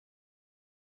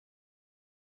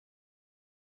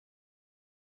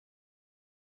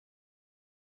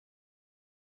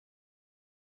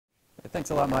Thanks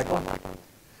a lot, Michael.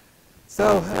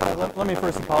 So let me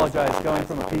first apologize. Going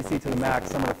from a PC to the Mac,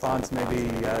 some of the fonts may be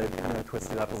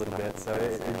twisted up a little bit, so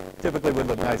it typically would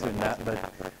look nicer than that. But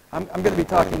I'm going to be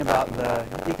talking about the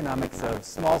economics of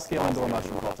small-scale indoor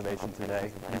mushroom cultivation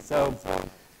today. And so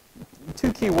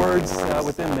two key words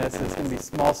within this is going to be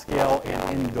small-scale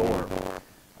and indoor.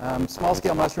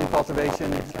 Small-scale mushroom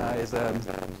cultivation is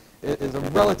a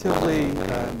relatively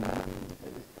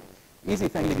easy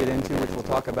thing to get into, which we'll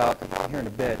talk about here in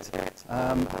a bit,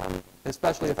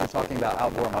 especially if we're talking about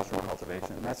outdoor mushroom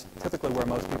cultivation. And that's typically where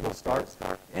most people start.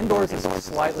 Indoors is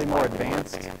slightly more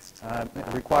advanced.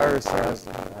 It requires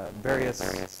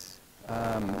various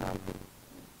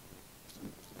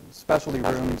specialty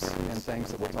rooms and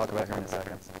things that we'll talk about here in a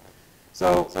second.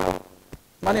 So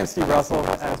my name is Steve Russell.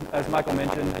 As Michael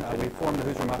mentioned, we formed the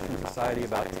Hoosier Mushroom Society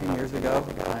about 10 years ago,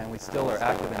 and we still are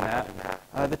active in that.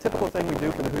 The typical thing we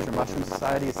do for the Hoosier Mushroom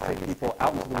Society is take people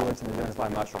out into the woods and identify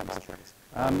mushrooms.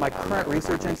 My current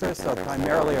research interests are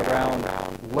primarily around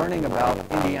learning about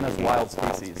Indiana's wild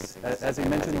species. As he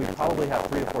mentioned, we probably have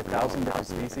 3,000 to 4,000 different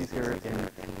species here in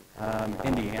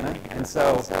Indiana, and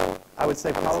so I would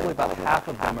say probably about half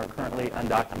of them are currently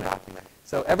undocumented.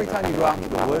 So every time you go out into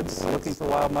the woods looking for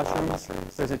wild mushrooms,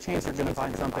 there's a chance you're going to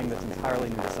find something that's entirely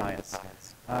new to science.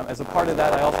 As a part of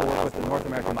that, I also work with the North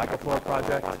American Microflora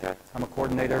Project. I'm a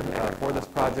coordinator for this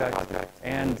project,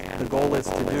 and the goal is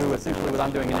to do essentially what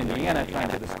I'm doing in Indiana, trying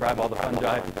to describe all the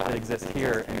fungi that exist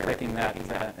here and taking that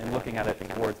and looking at it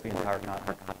towards the entire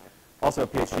continent. Also a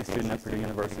PhD student at Purdue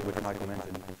University, which Michael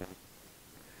mentioned.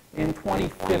 In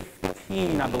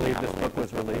 2015, I believe this book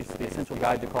was released, The Essential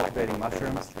Guide to Cultivating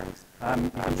Mushrooms.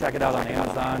 You can check it out on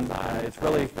Amazon. It's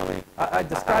really, I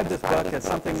describe this book as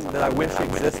something that I wish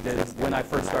existed when I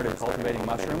first started cultivating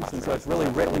mushrooms, and so it's really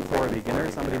written for a beginner,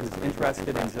 somebody who's interested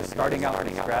in just starting out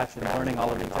from scratch and learning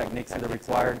all of the techniques that are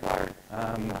required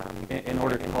in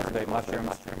order to cultivate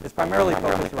mushrooms. It's primarily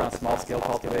focused around small-scale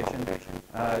cultivation.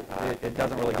 It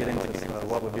doesn't really get into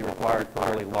what would be required for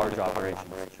really large operations.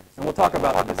 And we'll talk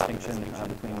about the distinction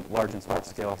between large and small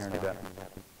scale here in a bit.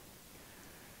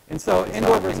 And so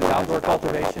indoor versus outdoor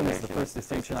cultivation is the first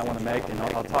distinction I want to make, and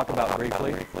I'll talk about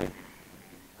briefly.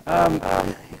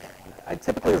 I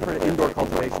typically refer to indoor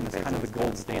cultivation as kind of the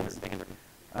gold standard.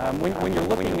 When you're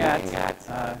looking at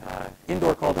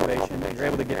indoor cultivation, you're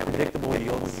able to get predictable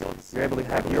yields, you're able to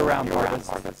have year-round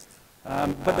harvest,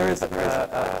 but there is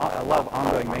a lot of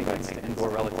ongoing maintenance to indoor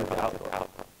relative to outdoor.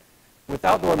 With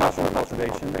outdoor mushroom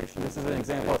cultivation, this is an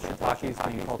example of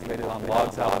shiitakes being cultivated on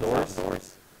logs outdoors.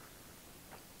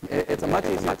 It's a much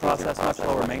easier process, much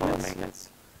lower maintenance.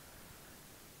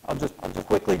 I'll just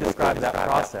quickly describe that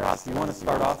process. You want to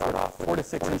start off with 4 to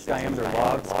 6 inch diameter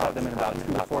logs, cut them in about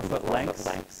 2 to 4 foot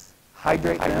lengths,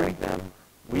 hydrate them.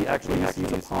 We actually used to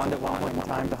use a pond at one point in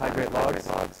time to hydrate logs.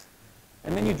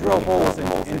 And then you drill holes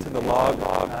into the log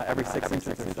every 6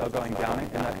 inches or so going down it,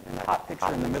 and that hot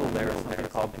picture in the middle there is something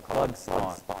called plug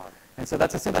spawn. And so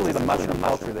that's essentially the mushroom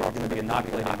culture that you're going to be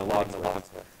inoculating the logs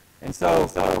with. And so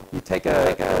you take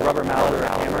a rubber mallet or a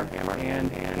hammer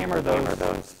and hammer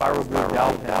those spiral groove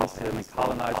dowel pins to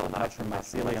colonize the mushroom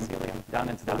mycelium down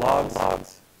into the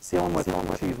logs, seal them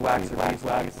with cheese wax or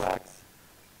beeswax,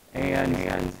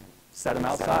 and set them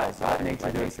outside, let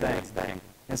nature do its thing.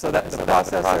 And so that's the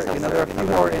process. There are a few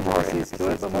more intricacies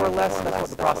to it, but more or less that's what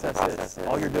the process is.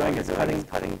 All you're doing is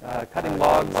cutting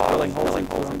logs, drilling holes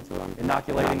into them,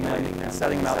 inoculating them, and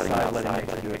setting them outside, letting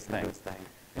nature do its thing.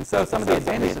 And so some of the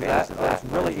advantages of that is it's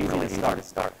really easy to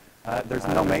start. There's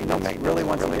no maintenance really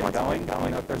once you get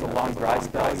going. If there's a long dry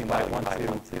spell, you might want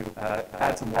to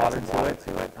add some water to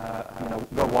it.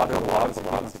 Go water the logs to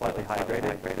keep them slightly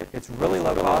hydrated. It's really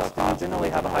low cost, and you generally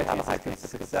have a high chance of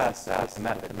success with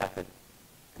the method.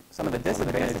 Some of the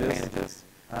disadvantages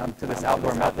to this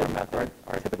outdoor method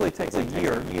typically takes a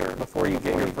year before you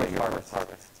get your first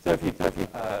harvest. So if you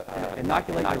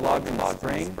inoculate your logs in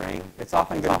the spring, it's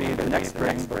often going to be the next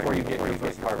spring before you get your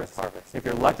first harvest. If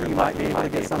you're lucky, you might be able to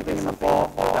get something in the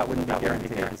fall. That wouldn't be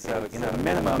guaranteed. So a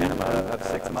minimum of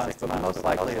 6 months, but most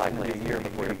likely it's going to be a year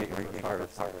before you get your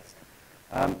first harvest.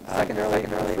 Secondarily,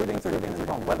 fruitings are dependent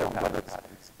on weather patterns.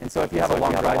 And so if you have a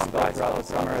long dry spell throughout the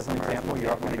summer, as an example,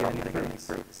 you're not going to get any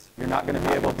fruits. You're not going to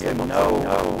be able to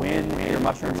know when your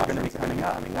mushrooms are going to be coming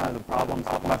up. One of the problems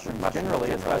with mushrooms generally,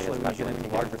 especially when you get into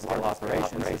larger scale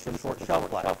operations, is the short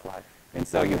shelf life. And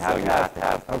so you have to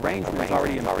have arrangements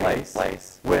already in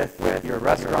place with your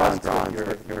restaurants,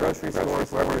 with your grocery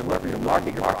stores, wherever you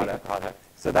market your product.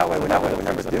 So that way, whenever the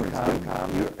fruits do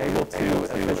come, you're able to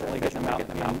efficiently get them out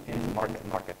in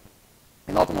market.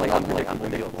 And I'll ultimately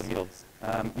unpredictable yields.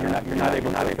 You're not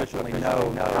able to efficiently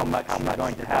know how much you're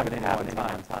going to have at any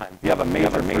one time. If you have a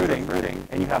major fruiting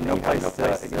and you have no place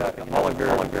to, all of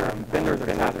your vendors are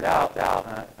tapped out,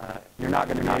 you're not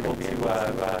going to be able to,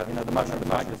 the mushrooms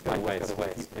might just go to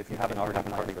waste if you haven't already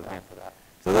planned for that.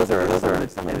 So those are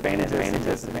some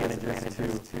advantages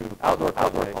to outdoor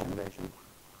cultivation.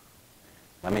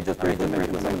 Let me just briefly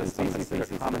mention some of the species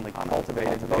that are commonly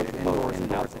cultivated both indoors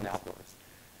and outdoors.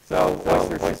 So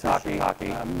oysters,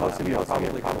 shiitake, most of you have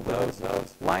probably heard of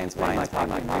those. Lion's mane,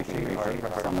 reishi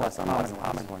are some less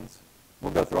common ones.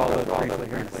 We'll go through all those briefly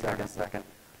here in a second.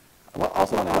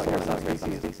 Also, some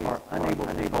species are unable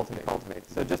to be cultivated.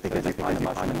 So just because you find a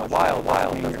mushroom in the wild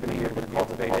doesn't mean you're going to be able to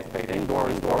cultivate it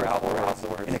indoors or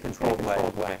outdoors in a controlled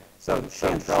way. So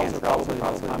chanterelles are probably the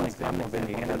most common example of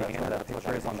Indiana. That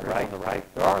picture is on the right.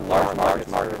 There are large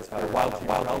markets for wild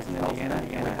chanterelles in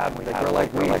Indiana. They grow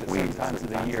like weeds at times of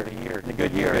the year. In a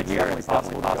good year, it's definitely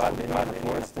possible to go out into the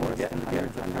forest and get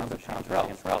hundreds of pounds of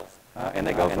chanterelles. And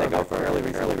they go for a fairly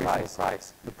reasonable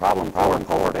price. The problem for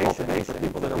cultivation for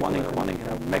people that are wanting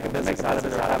to make a business out of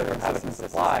it or have a consistent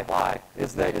supply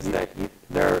is that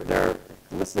they're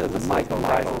listed as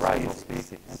mycorrhizal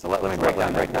species. And so let me break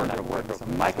down that word. So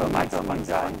myco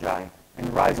fungi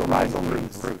and rhizal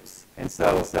fruits. And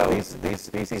so these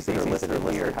species that are listed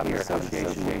here have an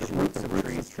association with the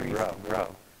roots of trees to grow.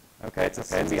 Okay, it's a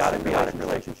symbiotic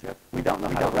relationship. We don't know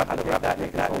how to replicate that in a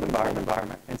controlled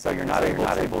environment. And so you're not able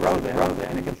to grow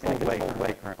them in a controlled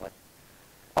way currently.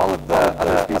 All of the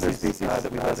other species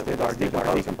that we listed are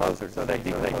decomposers. So they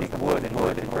dig wood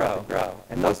and grow.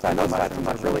 And those types of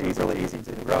mushrooms are really easy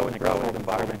to grow in a controlled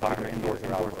environment, either indoors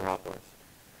or outdoors.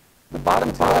 The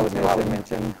bottom two I would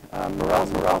mention,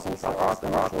 morels are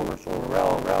commercial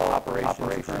morel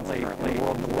operations currently in the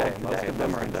world today. Most of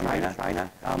them are in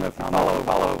China. I don't know if you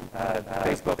follow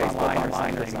Facebook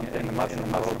online or something in the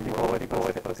mushroom world. People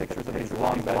always put pictures of these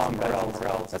long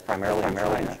morels. That's primarily in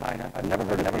China. I've never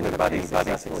heard of anybody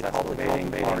successfully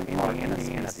cultivating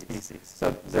Indiana species.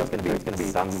 So there's going to be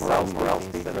some morel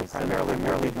species that are primarily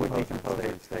wood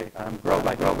decomposers. They grow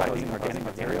by decomposing organic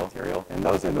material, and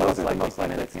those are the most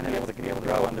likely candidates to be able to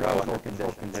grow under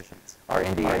controlled conditions. Our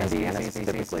Indiana species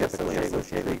typically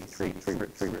associated with tree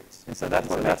roots. And so that's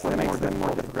what makes them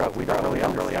more difficult to grow. We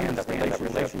don't really understand that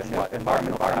relationship and what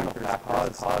environmental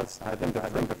factors cause them to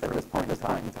fruit at this point in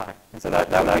time. And so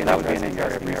that would be an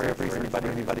interesting area for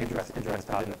anybody interested in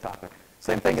the topic.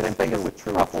 Same thing is with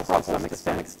truffles to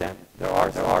some extent. There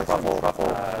are truffle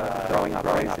growing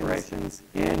operations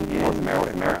in North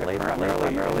America,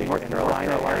 primarily North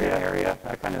Carolina area,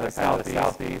 kind of the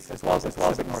southeast, as well as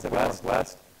the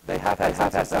northwest. They have had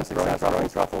success growing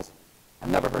truffles. I've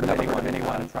never heard of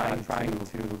anyone trying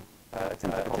to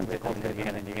attempt to cultivate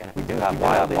Indiana. We do have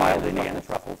wild Indiana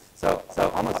truffles. So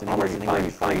almost anywhere you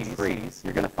find trees,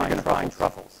 you're going to find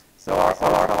truffles. So our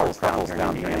truffles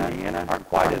found here in Indiana aren't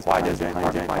quite as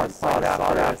sought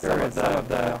after as some of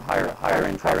the higher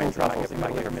end truffles you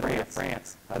might get from Italy and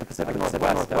France. The Pacific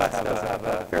Northwest does have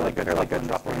a fairly good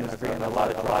truffle industry and a lot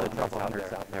of truffle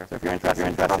hunters out there. So if you're interested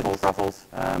in truffles,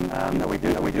 we do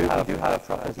have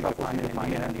truffles you can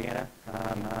find in Indiana.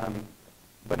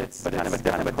 But it's kind of a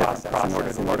different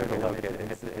process in order to locate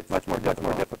it. It's much more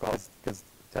difficult because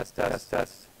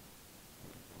test.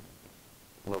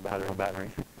 Low battery.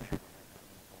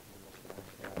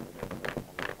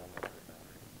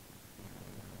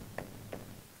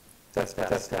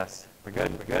 Test. We're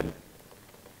good.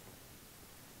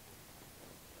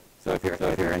 So if you're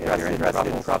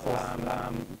interested in truffles,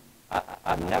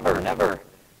 I've never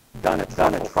done a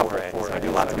truffle foray. So I do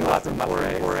lots of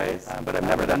forays, but I've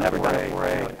never done a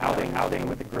foray outing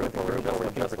with the group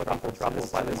just looking for truffles,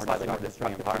 slightly more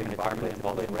destructive environment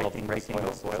involving raking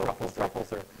those soil. Truffles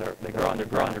they grow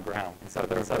underground, and so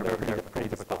they're pretty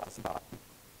difficult to spot.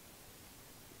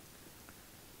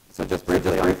 So just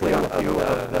briefly on a few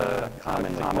of the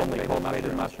commonly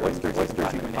cultivated mushrooms.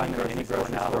 Oysters you can find in any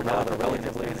grocery store now. They're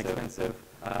relatively inexpensive.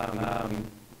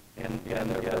 And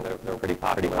they're pretty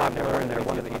popular, and they're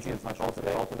one of the easiest mushrooms to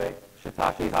cultivate.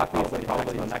 Shiitake is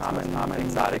probably the next common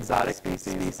exotic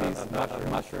species of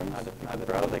mushrooms.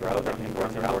 They grow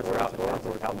indoors or outdoors,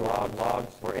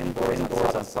 logs, or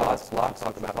indoors on sauce. I'll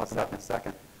talk about that in a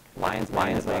second. Lion's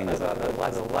mane is a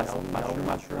less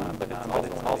mushroom, but it's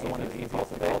also one of the easiest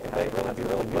to cultivate. It has a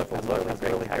really beautiful look, has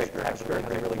great texture, and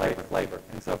has great flavor.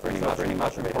 And so for any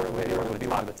mushroom cultivator, it would be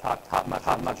one of the top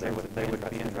mushrooms they would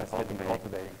be interested in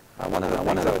cultivating. One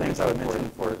of the things I would mention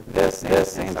for this and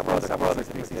several other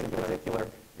species in particular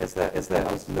is that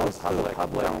most of the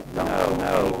public don't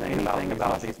know anything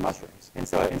about these mushrooms. And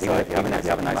so even if you have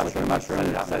a nice looking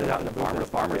mushroom, set it out in the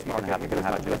farmer's market, you're going to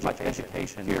have to do as much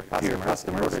education to your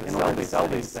customers in order to sell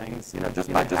these things.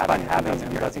 Just by having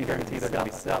them doesn't guarantee they're going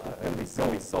to be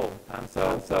sold.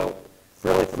 So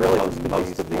really for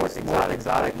most of these more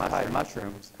exotic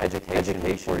mushrooms, education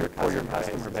for your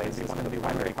customer base is one of the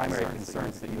primary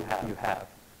concerns that you have.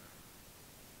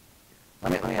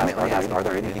 Let me ask, are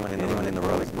there anyone in the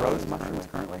row that grows mushrooms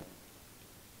currently?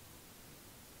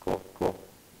 Cool.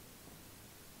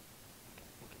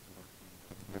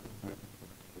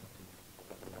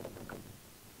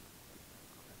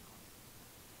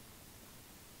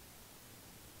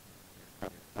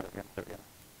 There we go.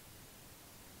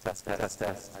 Test. I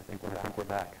think we're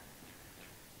back.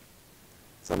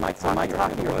 So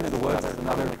maitake here in the woods is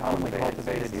another commonly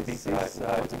cultivated species. Once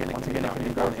again, it can be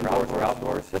grown indoors or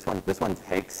outdoors. This one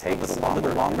takes a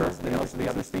little longer than most of the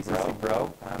other species to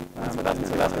grow. So that's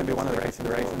going to be one of the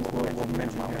considerations we'll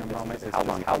mention here in a moment, is how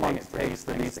long it takes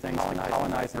for these things to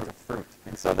colonize into fruit.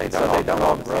 And so they don't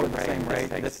all grow at the same rate.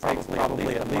 This takes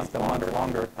probably at least a month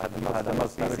longer than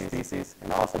most other species.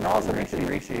 And also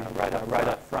reishi right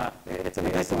up front. It's a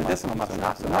medicinal mushroom.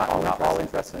 So not all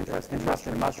interested in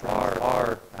mushrooms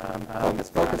are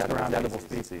focused around edible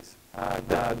species.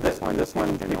 This one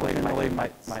people generally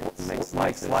might make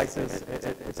slices.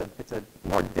 It's a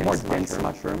more dense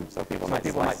mushroom, so people might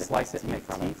slice it and make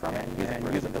tea from it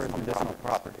and use it for its medicinal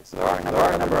properties. So there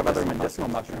are a number of other medicinal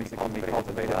mushrooms that can be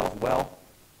cultivated as well.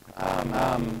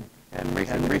 And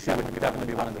reishi would definitely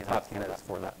be one of the top candidates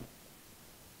for that.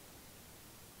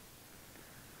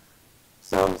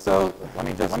 So let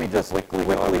me just quickly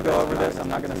go over this. I'm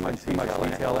not going to spend too much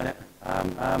detail in it.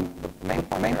 The main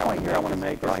point here I want to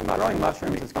make is growing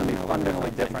mushrooms is going to be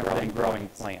fundamentally different than growing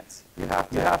plants. You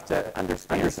have to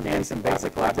understand some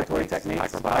basic laboratory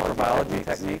techniques, microbiology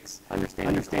techniques,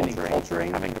 understanding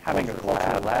culturing, having a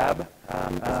culture lab,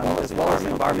 as well as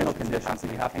environmental conditions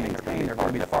that you have to maintain are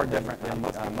going to be far different than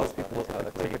most people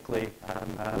typically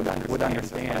would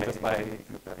understand just by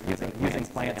using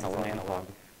plants as an analog.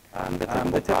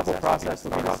 The typical process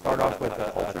would be to start off with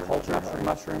a culture of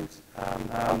mushrooms.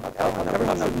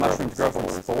 Everyone knows mushrooms grow from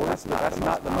spores, but that's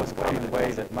not the most common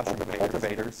way that mushroom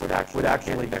cultivators would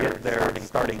actually get their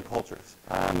starting cultures.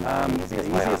 The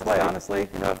easiest way, honestly,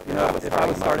 if I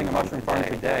was starting a mushroom farm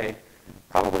today,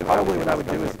 probably what I would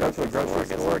do is go to a grocery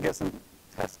store, get some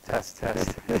test.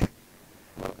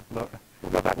 We'll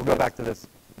go back to this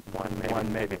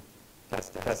one maybe.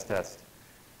 Test.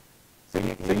 So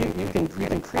you can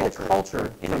create a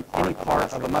culture from any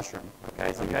part of a mushroom.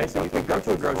 Okay, so you can go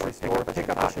to a grocery store, pick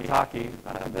up a shiitake,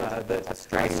 a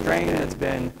strain that's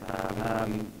been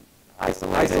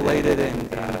isolated and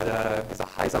is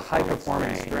a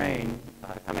high-performing strain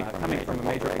coming from a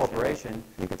major corporation.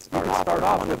 You could start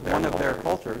off with one of their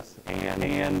cultures and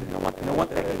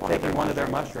taking one of their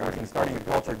mushrooms and starting a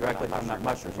culture directly from that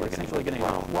mushroom. So essentially getting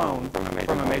a clone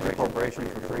from a major corporation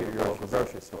for free at your local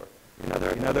grocery store. I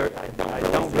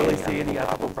don't really see any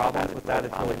ethical problems with that.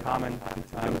 It's really common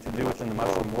to do within the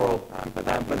mushroom world. But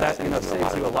that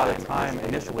saves you a lot of time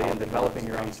initially in developing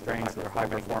your own strains that are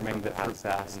high-performing, that fruit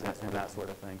fast, and that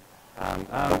sort of thing.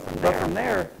 But from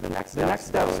there, the next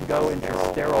steps go into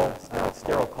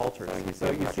sterile cultures.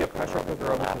 So you see a pressure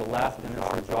cooker over to the left and then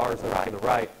some jars over to the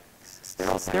right.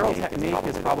 Sterile technique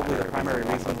is probably the primary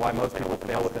reason why most people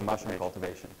fail within mushroom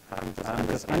cultivation.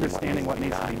 Just understanding what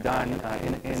needs to be done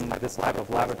in this type of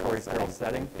laboratory sterile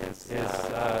setting is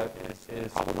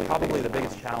probably the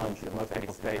biggest challenge that most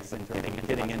people face in terms of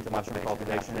getting into mushroom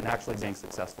cultivation and actually being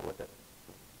successful with it.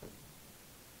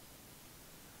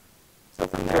 So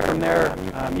from there,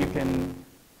 you can,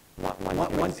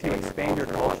 once you expand your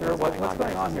culture, what's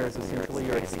going on here is essentially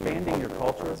you're expanding your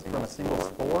culture from a single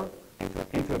spore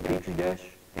into a petri dish,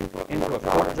 into a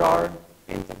quart jar,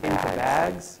 into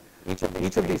bags. Each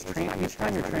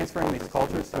time you're transferring these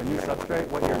cultures to a new substrate,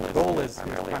 what your goal is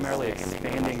primarily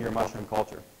expanding your mushroom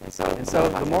culture. And so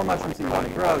the more mushrooms you want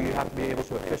to grow, you have to be able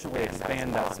to efficiently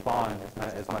expand that spawn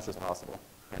as much as possible.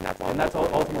 And that's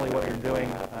ultimately what you're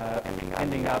doing,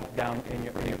 ending up down in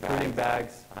your fruiting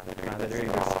bags that are either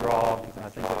straw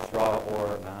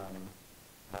or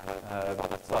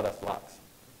sawdust blocks.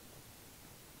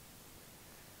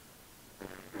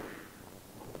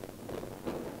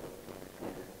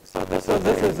 So this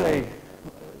is a, it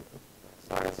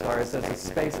says the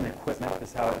space and equipment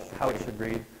is how it should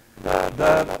read.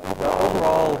 The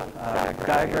overall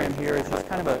diagram here is just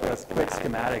kind of a quick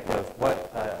schematic of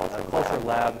what a culture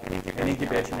lab and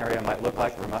incubation area might look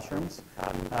like for mushrooms.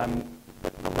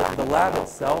 The lab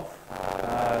itself,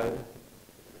 I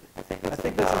think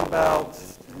this is about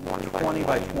 20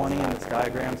 by 20 in this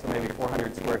diagram, so maybe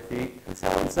 400 square feet.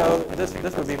 And so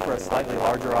this would be for a slightly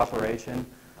larger operation.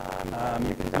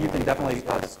 You can definitely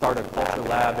start a culture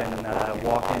lab in a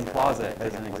walk-in closet,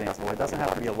 as an example. It doesn't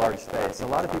have to be a large space. A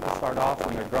lot of people start off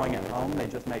when they're growing at home, they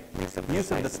just make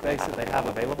use of the space that they have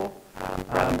available,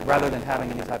 rather than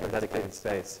having any type of dedicated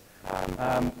space.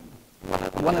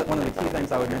 One of the key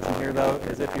things I would mention here, though,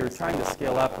 is if you're trying to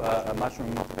scale up a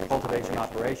mushroom cultivation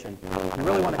operation, you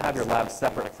really want to have your lab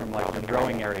separate from like the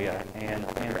growing area and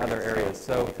other areas.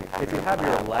 So if you have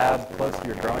your lab close to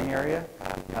your growing area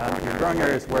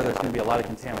is where there's going to be a lot of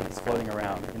contaminants floating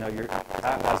around. You know,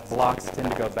 as blocks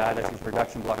tend to go bad, as your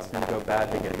production blocks tend to go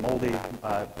bad, they get moldy,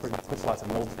 puts lots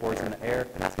of mold spores in the air,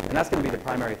 and that's going to be the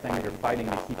primary thing that you're fighting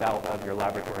to keep out of your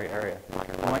laboratory area.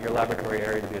 You want your laboratory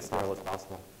area to be as sterile as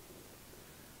possible.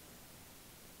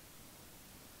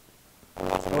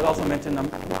 I would also mention I'm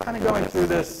kind of going through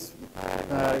this,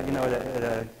 you know, at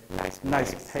a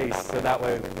nice pace, so that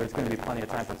way there's going to be plenty of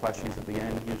time for questions at the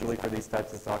end. Usually for these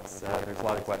types of talks, there's a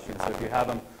lot of questions. So if you have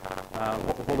them,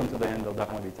 hold them to the end. There'll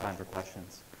definitely be time for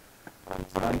questions.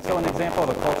 So an example of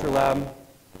a culture lab,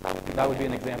 that would be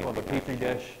an example of a petri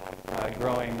dish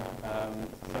growing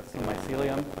some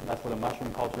mycelium. That's what a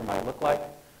mushroom culture might look like.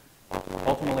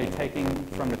 Ultimately taking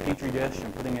from the petri dish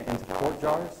and putting it into quart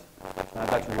jars.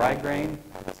 That's rye grain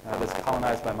that's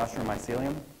colonized by mushroom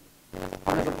mycelium.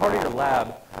 And as a part of your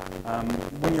lab,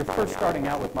 when you're first starting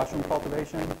out with mushroom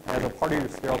cultivation, as a part of your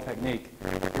sterile technique,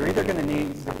 you're either going to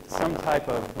need some type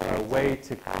of way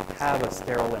to have a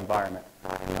sterile environment.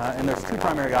 And there's two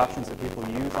primary options that people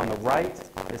use. On the right,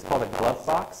 it's called a glove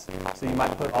box. So you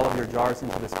might put all of your jars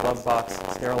into this glove box,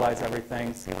 sterilize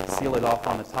everything, seal it off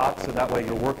on the top, so that way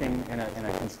you're working in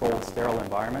a controlled, sterile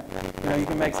environment. You know, you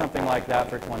can make something like that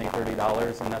for $20,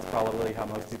 $30, and that's probably how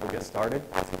most people get started.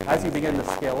 As you begin to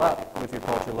scale up with your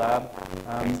culture lab,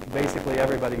 basically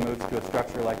everybody moves to a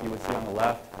structure like you would see on the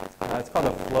left. It's called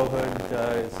a flow hood,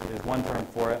 is one term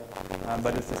for it,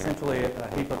 but it's essentially a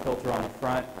HEPA filter on the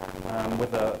front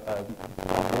with a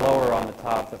blower on the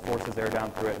top that forces air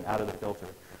down through it and out of the filter.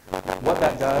 What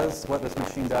that does, what this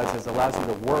machine does, is allows you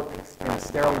to work in a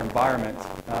sterile environment,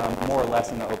 more or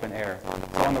less in the open air.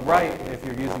 So on the right, if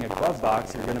you're using a glove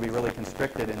box, you're going to be really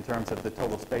constricted in terms of the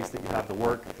total space that you have to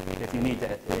work. If you need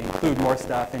to include more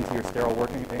stuff into your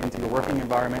working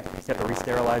environment, you have to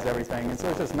re-sterilize everything, and so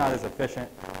it's just not as efficient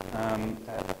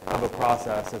of a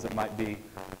process as it might be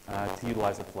to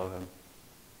utilize a flow hood.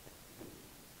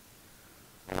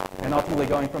 And ultimately,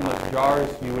 going from those jars,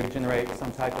 you would generate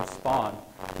some type of spawn.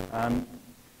 On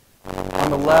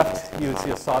the left, you would see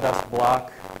a sawdust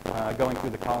block going through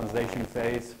the colonization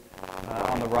phase.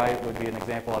 On the right would be an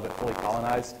example of it fully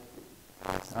colonized.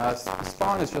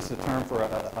 Spawn is just a term for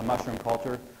a mushroom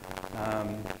culture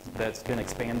that's been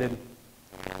expanded.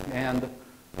 And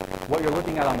what you're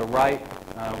looking at on the right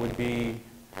would be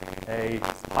a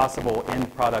possible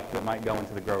end product that might go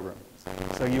into the grow room.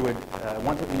 So you would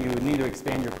you would need to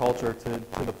expand your culture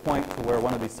to the point to where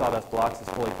one of these sawdust blocks is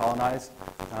fully colonized.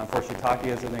 For shiitake,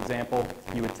 as an example,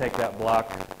 you would take that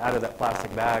block out of that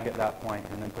plastic bag at that point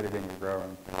and then put it in your grow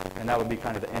room. And that would be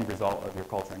kind of the end result of your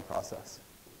culturing process.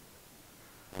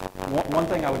 One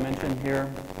thing I would mention here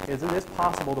is it is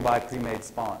possible to buy pre-made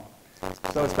spawn.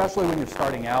 So especially when you're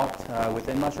starting out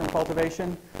within mushroom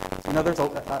cultivation, you know,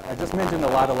 I just mentioned a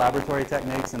lot of laboratory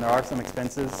techniques, and there are some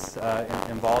expenses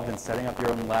involved in setting up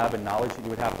your own lab and knowledge that you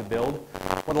would have to build.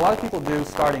 What a lot of people do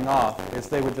starting off is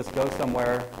they would just go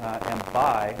somewhere and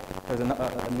buy. There's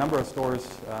a number of stores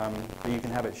that you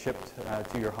can have it shipped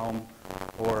to your home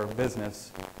or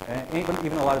business. And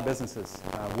even a lot of businesses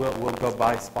will go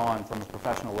buy spawn from a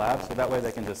professional lab, so that way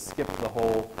they can just skip the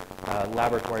whole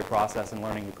laboratory process and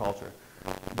learning the culture.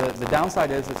 The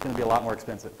downside is it's going to be a lot more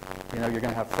expensive. You know, you're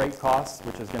going to have freight costs,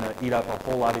 which is going to eat up a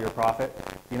whole lot of your profit.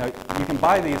 You know, you can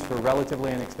buy these for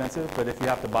relatively inexpensive, but if you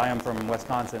have to buy them from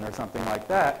Wisconsin or something like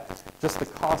that, just the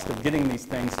cost of getting these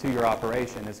things to your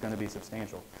operation is going to be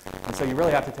substantial. And so you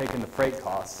really have to take in the freight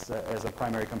costs as a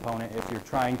primary component if you're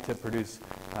trying to produce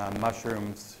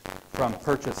mushrooms from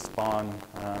purchased spawn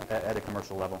at a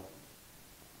commercial level.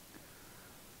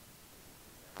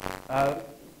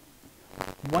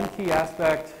 One key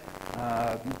aspect,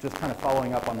 just kind of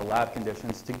following up on the lab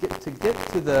conditions, to get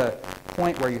to the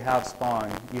point where you have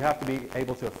spawn, you have to be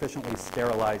able to efficiently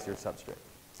sterilize your substrate.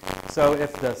 So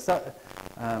if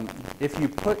you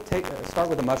start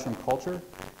with a mushroom culture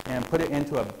and put it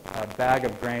into a bag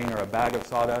of grain or a bag of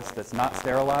sawdust that's not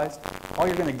sterilized, all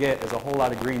you're going to get is a whole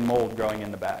lot of green mold growing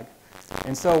in the bag.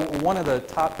 And so one of the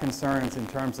top concerns in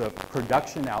terms of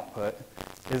production output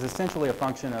is essentially a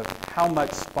function of how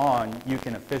much spawn you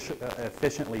can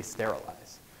efficiently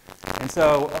sterilize. And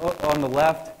so on the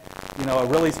left, you know, a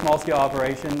really small scale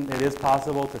operation, it is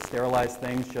possible to sterilize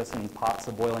things just in pots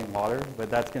of boiling water, but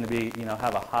that's going to be, you know,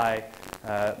 have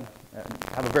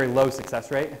a very low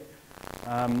success rate.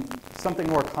 Something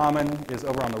more common is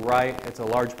over on the right. It's a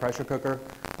large pressure cooker.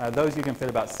 Those you can fit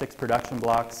about 6 production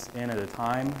blocks in at a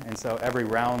time, and so every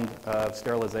round of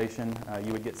sterilization,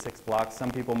 you would get 6 blocks.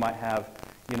 Some people might have,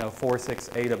 you know, 4, 6,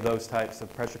 8 of those types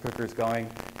of pressure cookers going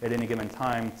at any given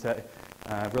time to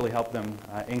really help them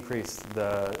increase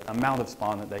the amount of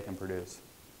spawn that they can produce.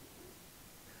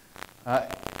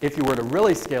 If you were to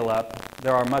really scale up,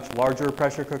 there are much larger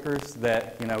pressure cookers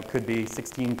that, you know, could be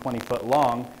 16, 20 foot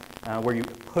long, where you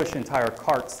push entire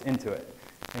carts into it.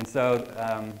 And so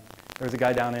there's a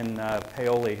guy down in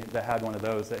Paoli that had one of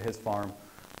those at his farm.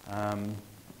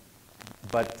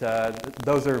 But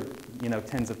those are, you know,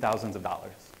 tens of thousands of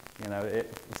dollars. You know,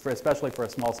 especially for a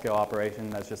small scale operation,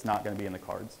 that's just not going to be in the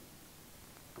cards.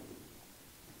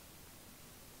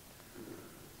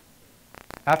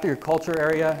 After your culture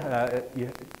area,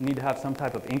 you need to have some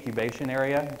type of incubation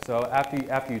area. So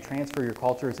after you transfer your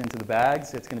cultures into the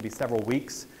bags, it's going to be several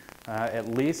weeks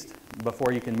at least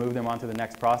before you can move them onto the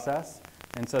next process.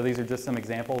 And so these are just some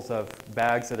examples of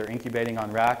bags that are incubating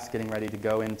on racks, getting ready to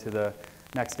go into the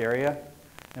next area.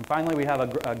 And finally, we have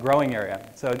a growing area.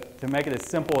 So to make it as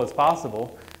simple as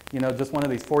possible, you know, just one of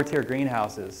these 4-tier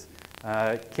greenhouses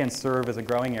can serve as a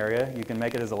growing area. You can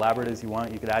make it as elaborate as you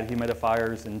want. You could add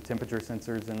humidifiers and temperature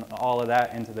sensors and all of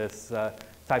that into this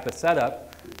type of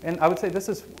setup. And I would say this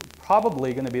is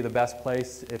probably going to be the best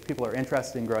place if people are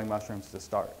interested in growing mushrooms to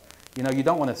start. You know, you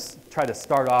don't want to try to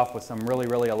start off with some really,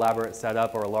 really elaborate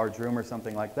setup or a large room or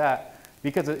something like that,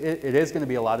 because it is going to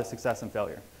be a lot of success and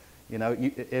failure. You know,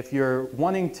 if you're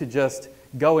wanting to just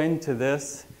go into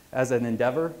this as an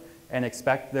endeavor and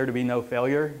expect there to be no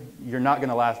failure, you're not going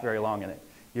to last very long in it.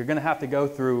 You're going to have to go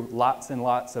through lots and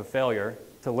lots of failure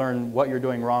to learn what you're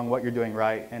doing wrong, what you're doing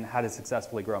right, and how to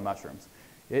successfully grow mushrooms.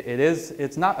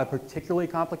 It's not a particularly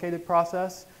complicated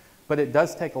process, but it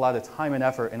does take a lot of time and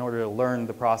effort in order to learn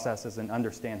the processes and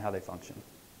understand how they function.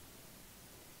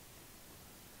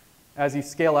 As you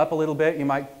scale up a little bit, you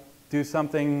might do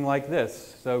something like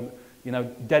this. So, you know,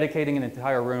 dedicating an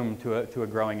entire room to a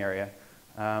growing area.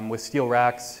 With steel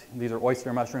racks, these are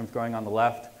oyster mushrooms growing on the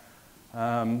left.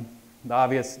 The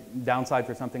obvious downside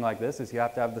for something like this is you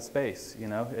have to have the space. You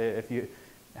know, if you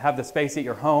have the space at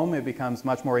your home, it becomes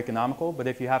much more economical, but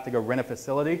if you have to go rent a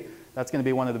facility, that's going to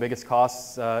be one of the biggest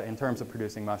costs in terms of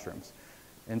producing mushrooms.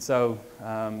 And so,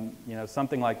 you know,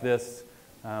 something like this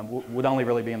would only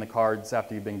really be in the cards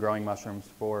after you've been growing mushrooms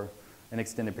for an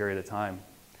extended period of time.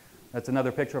 That's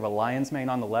another picture of a lion's mane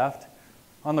on the left.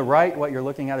 On the right, what you're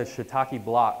looking at is shiitake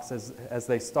blocks. As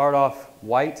they start off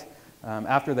white,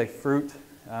 after they fruit,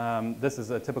 this is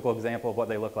a typical example of what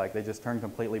they look like. They just turn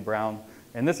completely brown.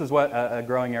 And this is what a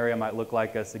growing area might look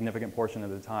like a significant portion of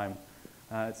the time.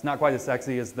 It's not quite as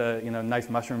sexy as the, you know, nice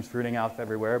mushrooms fruiting out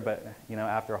everywhere, but, you know,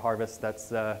 after harvest,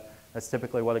 that's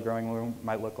typically what a growing room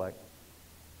might look like.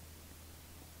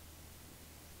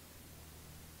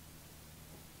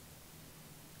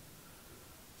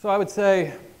 So I would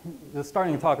say, just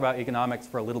starting to talk about economics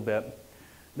for a little bit,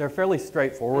 they're fairly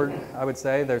straightforward, I would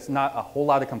say. There's not a whole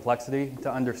lot of complexity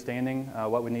to understanding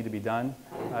what would need to be done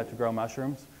to grow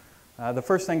mushrooms. The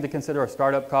first thing to consider are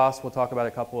startup costs. We'll talk about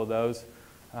a couple of those.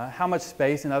 How much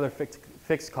space and other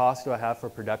fixed costs do I have for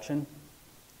production?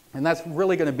 And that's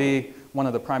really going to be one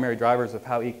of the primary drivers of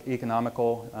how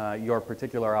economical your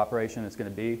particular operation is going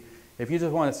to be. If you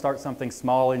just want to start something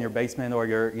small in your basement or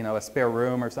your, you know, a spare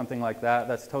room or something like that,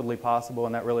 that's totally possible,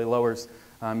 and that really lowers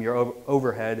your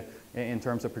overhead in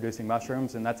terms of producing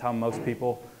mushrooms. And that's how most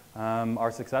people are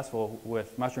successful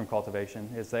with mushroom cultivation,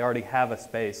 is they already have a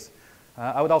space.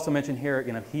 I would also mention here,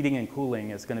 you know, heating and cooling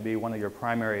is going to be one of your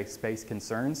primary space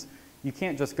concerns. You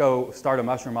can't just go start a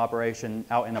mushroom operation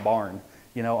out in a barn,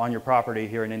 you know, on your property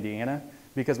here in Indiana,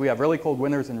 because we have really cold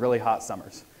winters and really hot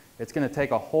summers. It's going to take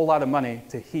a whole lot of money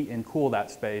to heat and cool that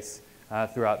space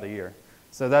throughout the year.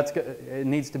 So it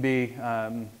needs to be,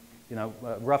 you know,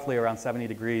 roughly around 70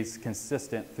 degrees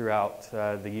consistent throughout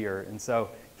the year. And so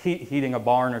heating a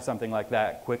barn or something like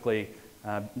that quickly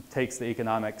takes the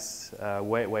economics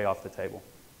way off the table.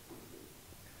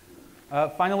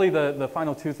 Finally, the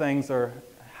final two things are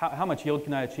how much yield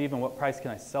can I achieve and what price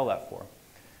can I sell that for?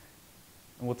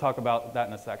 And we'll talk about that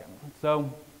in a second.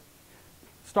 So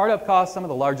startup costs, some of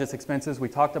the largest expenses. We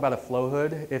talked about a flow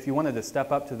hood. If you wanted to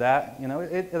step up to that, you know,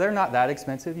 they're not that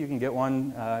expensive. You can get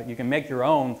one, you can make your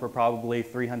own for probably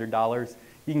 $300.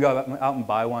 You can go out and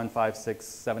buy one, $500,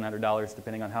 $600, $700,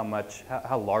 depending on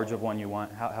how large of one you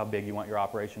want, how big you want your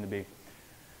operation to be.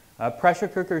 Pressure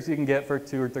cookers you can get for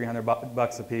 $200 or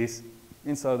 $300 a piece.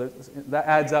 And so that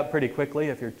adds up pretty quickly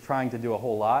if you're trying to do a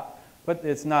whole lot, but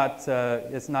it's not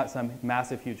some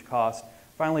massive, huge cost.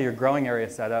 Finally, your growing area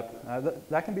setup,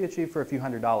 that can be achieved for a few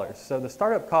 $100s. So the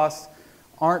startup costs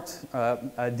aren't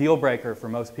a deal breaker for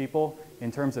most people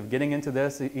in terms of getting into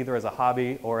this, either as a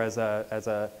hobby or as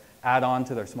a add-on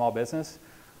to their small business.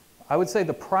 I would say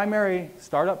the primary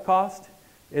startup cost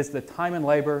is the time and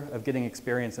labor of getting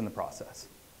experience in the process.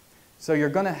 So you're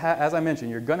going to have, as I mentioned,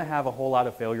 you're going to have a whole lot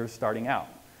of failures starting out.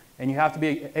 And you have to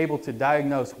be able to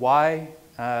diagnose why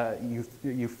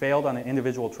you failed on an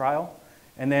individual trial,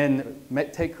 and then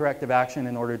take corrective action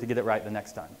in order to get it right the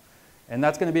next time. And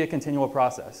that's going to be a continual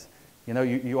process. You know,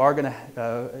 you are going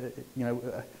to,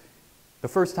 the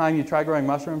first time you try growing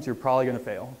mushrooms, you're probably going to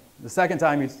fail. The second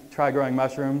time you try growing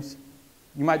mushrooms,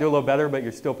 you might do a little better, but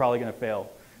you're still probably going to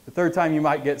fail. The third time you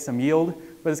might get some yield,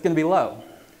 but it's going to be low.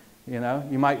 You know,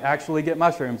 you might actually get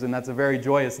mushrooms, and that's a very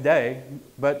joyous day,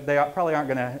 but they probably aren't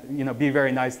going to, be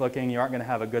very nice looking. You aren't going to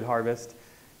have a good harvest.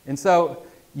 And so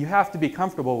you have to be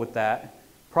comfortable with that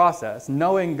process,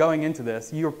 knowing going into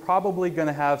this, you're probably going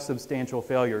to have substantial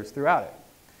failures throughout it.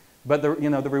 But the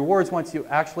rewards, once you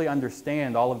actually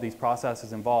understand all of these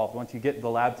processes involved, once you get the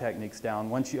lab techniques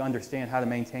down, once you understand how to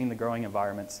maintain the growing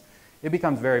environments, it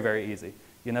becomes very, very easy.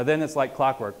 You know, then it's like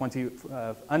clockwork. Once you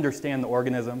understand the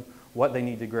organism, what they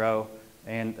need to grow,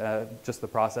 and just the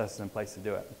process in place to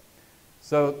do it.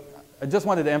 So I just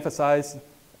wanted to emphasize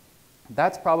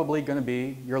that's probably going to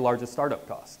be your largest startup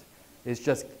cost, is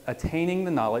just attaining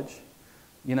the knowledge,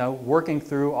 working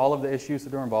through all of the issues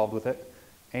that are involved with it,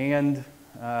 and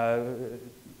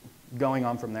going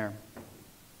on from there.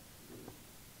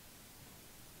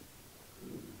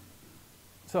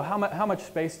 So how much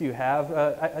space do you have?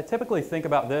 I typically think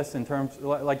about this in terms,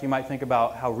 like you might think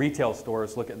about how retail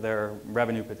stores look at their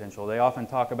revenue potential. They often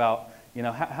talk about,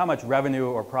 how much revenue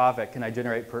or profit can I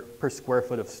generate per square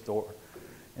foot of store?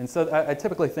 And so I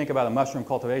typically think about a mushroom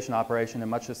cultivation operation in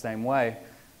much the same way,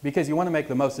 because you want to make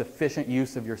the most efficient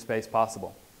use of your space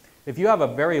possible. If you have a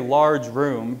very large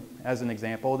room, as an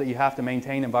example, that you have to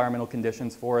maintain environmental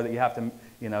conditions for, that you have to,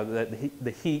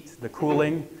 the heat, the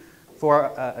cooling,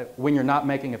 for when you're not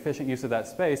making efficient use of that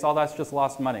space, all that's just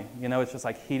lost money. It's just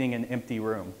like heating an empty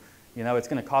room. It's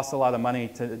going to cost a lot of money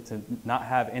to not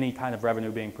have any kind of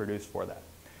revenue being produced for that.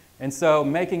 And so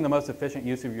making the most efficient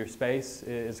use of your space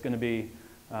is going to be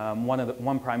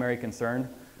one primary concern.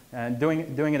 And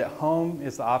doing it at home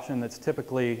is the option that's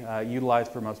typically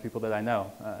utilized for most people that I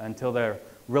know until they're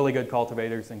really good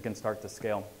cultivators and can start to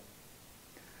scale.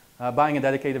 Buying a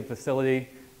dedicated facility,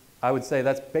 I would say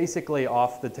that's basically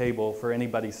off the table for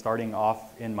anybody starting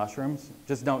off in mushrooms.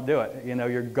 Just don't do it.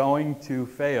 You're going to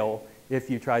fail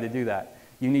if you try to do that.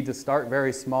 You need to start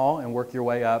very small and work your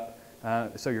way up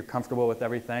so you're comfortable with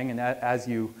everything. And as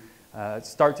you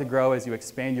start to grow, as you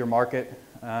expand your market,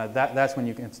 that's when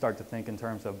you can start to think in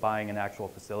terms of buying an actual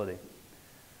facility.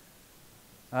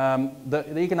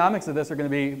 The economics of this are going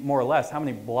to be more or less how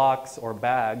many blocks or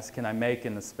bags can I make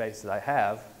in the space that I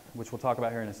have, which we'll talk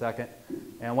about here in a second,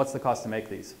 and what's the cost to make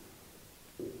these.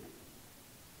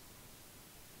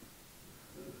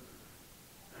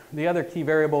 The other key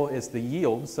variable is the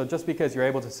yield. So just because you're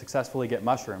able to successfully get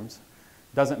mushrooms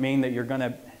doesn't mean that you're going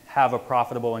to have a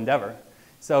profitable endeavor.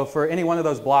 So for any one of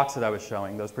those blocks that I was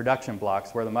showing, those production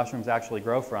blocks where the mushrooms actually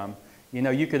grow from,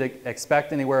 you could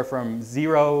expect anywhere from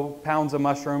 0 pounds of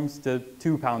mushrooms to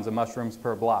 2 pounds of mushrooms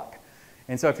per block.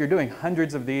 And so if you're doing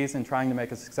hundreds of these and trying to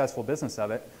make a successful business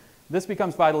of it, this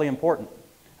becomes vitally important,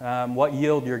 what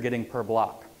yield you're getting per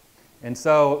block. And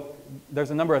so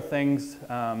there's a number of things.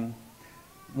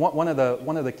 One of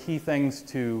the key things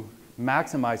to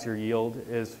maximize your yield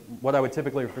is what I would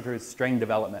typically refer to as strain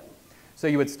development. So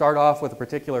you would start off with a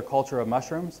particular culture of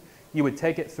mushrooms. You would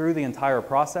take it through the entire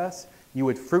process. You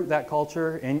would fruit that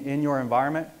culture in your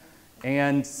environment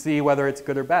and see whether it's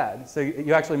good or bad. So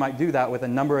you actually might do that with a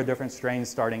number of different strains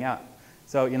starting out.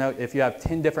 So if you have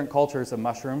 10 different cultures of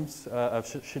mushrooms, of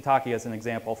shiitake as an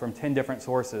example, from 10 different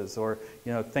sources, or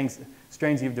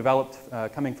strains you've developed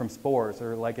coming from spores,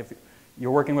 or like if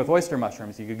you're working with oyster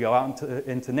mushrooms, you could go out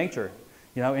into nature,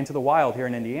 into the wild here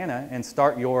in Indiana and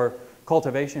start your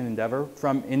cultivation endeavor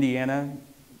from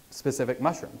Indiana-specific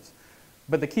mushrooms.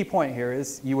 But the key point here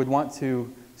is you would want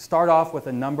to start off with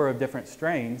a number of different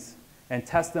strains and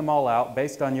test them all out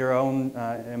based on your own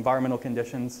environmental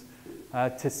conditions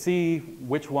to see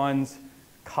which ones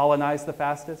colonize the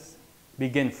fastest,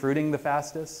 begin fruiting the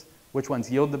fastest, which ones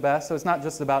yield the best. So it's not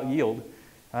just about yield.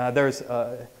 There's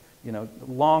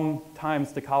long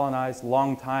times to colonize,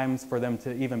 long times for them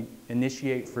to even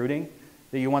initiate fruiting.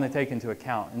 that you want to take into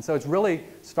account. And so it's really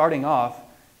starting off,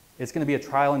 it's going to be a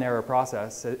trial and error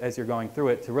process as you're going through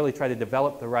it to really try to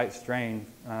develop the right strain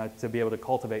to be able to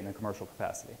cultivate in a commercial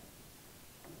capacity.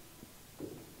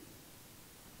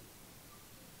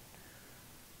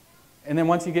 And then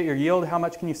once you get your yield, how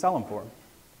much can you sell them for?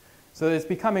 So it's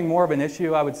becoming more of an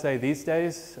issue, I would say, these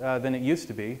days than it used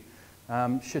to be.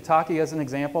 Shiitake, as an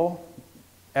example,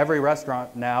 every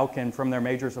restaurant now can, from their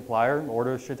major supplier,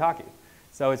 order shiitake.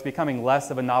 So it's becoming less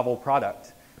of a novel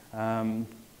product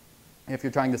if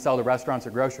you're trying to sell to restaurants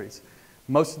or groceries.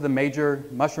 Most of the major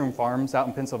mushroom farms out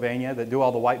in Pennsylvania that do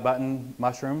all the white button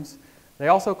mushrooms, they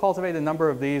also cultivate a number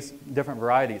of these different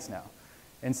varieties now.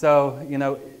 And so, you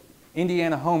know,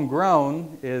 Indiana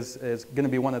homegrown is going to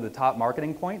be one of the top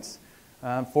marketing points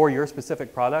for your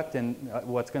specific product and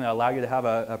what's going to allow you to have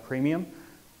a premium.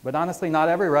 But honestly, not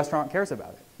every restaurant cares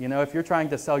about it. You know, if you're trying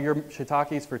to sell your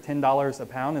shiitakes for $10 a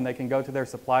pound and they can go to their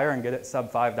supplier and get it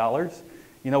sub $5,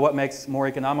 you know what makes more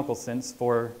economical sense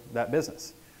for that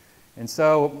business? And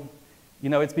so, you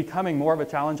know, it's becoming more of a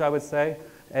challenge, I would say.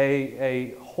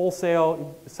 A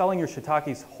wholesale, selling your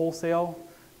shiitakes wholesale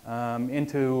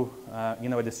into you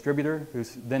know, a distributor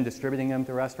who's then distributing them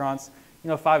to restaurants. You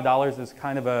know, $5 is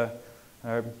kind of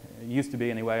a, used to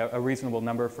be anyway, a reasonable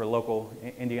number for local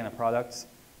Indiana products.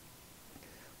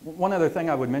 One other thing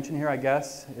I would mention here, I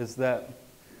guess, is that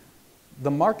the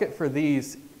market for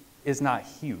these is not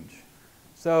huge.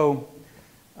 So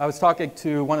I was talking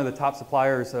to one of the top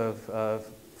suppliers of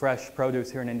fresh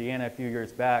produce here in Indiana a few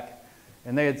years back,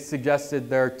 and they had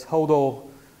suggested their total,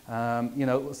 you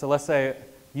know, so let's say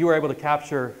you were able to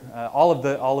capture all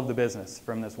of the business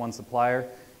from this one supplier,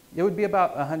 it would be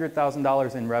about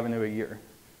 $100,000 in revenue a year.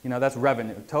 You know, that's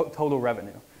revenue, total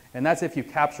revenue. And that's if you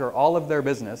capture all of their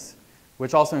business,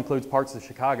 which also includes parts of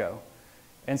Chicago.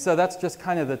 And so that's just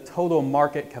kind of the total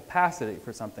market capacity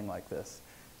for something like this.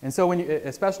 And so when you,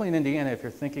 especially in Indiana, if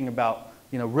you're thinking about,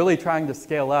 you know, really trying to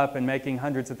scale up and making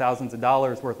hundreds of thousands of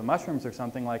dollars worth of mushrooms or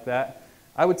something like that,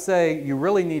 I would say you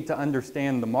really need to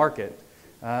understand the market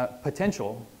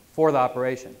potential for the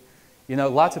operation. You know,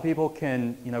 lots of people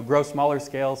can, you know, grow smaller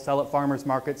scales, sell at farmers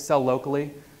markets, sell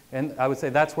locally. And I would say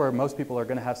that's where most people are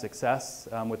going to have success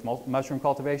with mushroom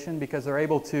cultivation, because they're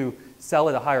able to sell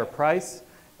at a higher price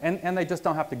and they just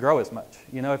don't have to grow as much.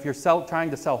 You know, if you're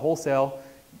trying to sell wholesale,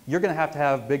 you're going to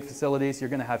have big facilities, you're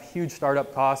going to have huge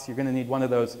startup costs, you're going to need one of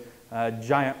those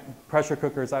giant pressure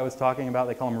cookers I was talking about,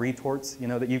 they call them retorts, you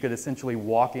know, that you could essentially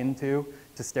walk into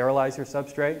to sterilize your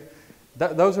substrate.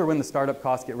 Those are when the startup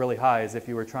costs get really high, is if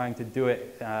you were trying to do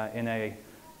it in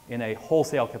a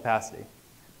wholesale capacity.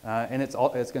 And it's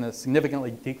going to significantly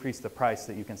decrease the price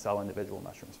that you can sell individual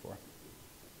mushrooms for.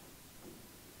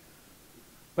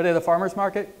 But at a farmer's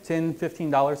market, $10,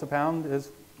 $15 a pound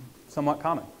is somewhat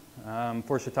common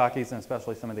for shiitakes and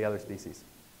especially some of the other species.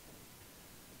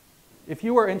 If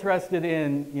you were interested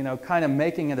in, you know, kind of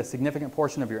making it a significant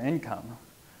portion of your income,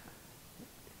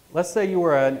 let's say you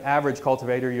were an average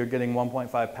cultivator, you're getting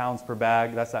 1.5 pounds per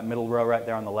bag. That's that middle row right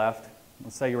there on the left.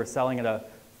 Let's say you were selling at a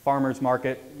farmer's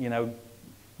market, you know,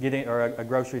 or a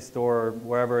grocery store or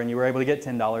wherever, and you were able to get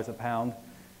 $10 a pound.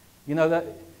 You know, that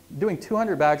doing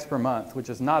 200 bags per month, which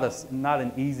is not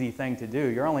an easy thing to do,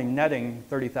 you're only netting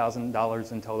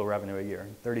 $30,000 in total revenue a year,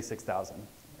 $36,000.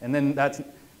 And then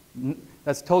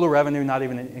that's total revenue, not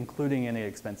even including any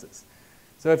expenses.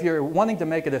 So if you're wanting to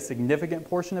make it a significant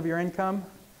portion of your income,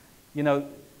 you know,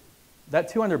 that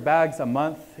 200 bags a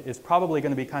month is probably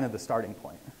going to be kind of the starting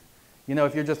point. You know,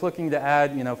 if you're just looking to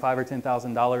add, you know, $5,000 or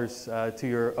 $10,000 to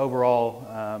your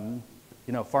overall,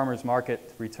 you know, farmer's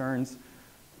market returns,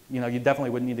 you know, you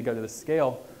definitely wouldn't need to go to the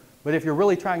scale. But if you're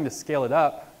really trying to scale it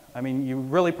up, I mean, you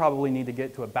really probably need to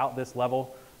get to about this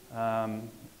level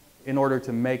in order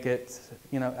to make it,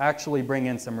 you know, actually bring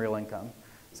in some real income.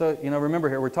 So, you know, remember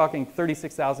here, we're talking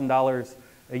 $36,000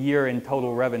 a year in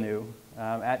total revenue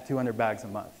at 200 bags a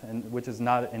month, and which is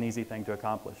not an easy thing to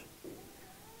accomplish.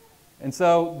 And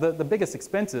so the biggest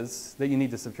expenses that you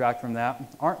need to subtract from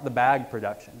that aren't the bag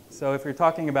production. So if you're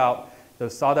talking about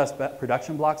those sawdust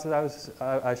production blocks that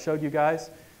I showed you guys,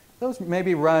 those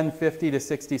maybe run 50 to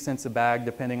 60 cents a bag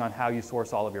depending on how you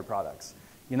source all of your products.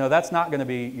 You know, that's not going to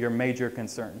be your major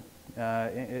concern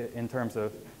in terms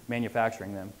of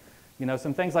manufacturing them. You know,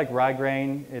 some things like rye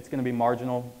grain, it's going to be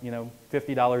marginal, you know,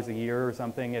 $50 a year or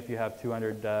something if you have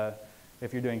 200,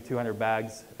 if you're doing 200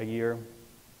 bags a year.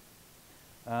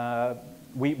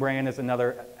 Wheat bran is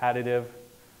another additive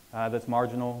that's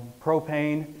marginal.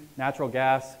 Propane, natural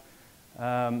gas.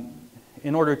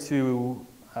 In order to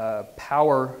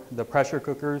power the pressure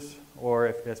cookers or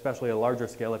especially a larger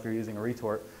scale if you're using a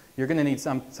retort, you're going to need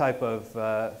some type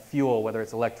of fuel, whether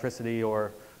it's electricity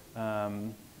or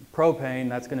propane.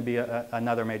 That's going to be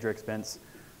another major expense.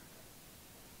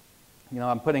 You know,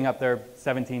 I'm putting up there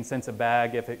 17 cents a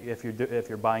bag if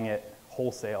you're buying it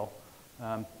wholesale.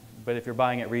 But if you're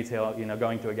buying it retail, you know,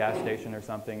 going to a gas station or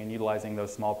something and utilizing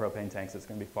those small propane tanks, it's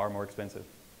going to be far more expensive.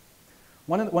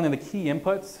 One of the key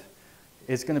inputs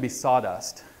is going to be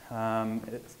sawdust. And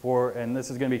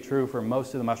this is going to be true for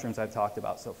most of the mushrooms I've talked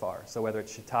about so far. So whether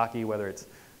it's shiitake, whether it's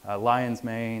lion's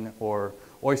mane, or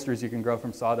oysters you can grow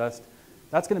from sawdust,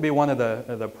 that's going to be one of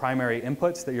the primary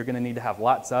inputs that you're going to need to have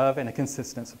lots of and a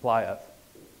consistent supply of.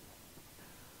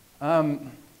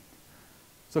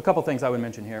 So a couple things I would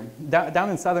mention here. Down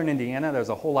in southern Indiana, there's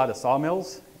a whole lot of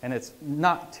sawmills, and it's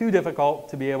not too difficult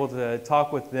to be able to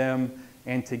talk with them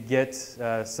and to get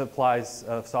supplies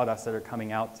of sawdust that are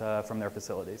coming out from their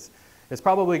facilities. It's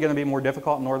probably going to be more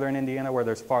difficult in northern Indiana where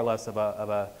there's far less of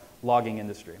a logging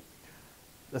industry.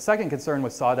 The second concern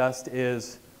with sawdust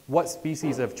is what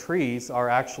species of trees are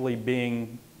actually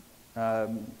being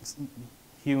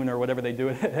hewn or whatever they do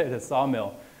at a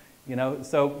sawmill. You know,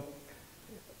 so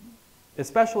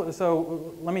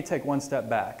let me take one step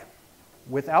back.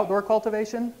 With outdoor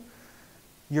cultivation,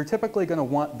 you're typically going to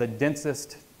want the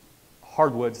densest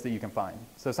hardwoods that you can find.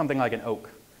 So something like an oak.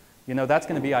 You know, that's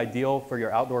going to be ideal for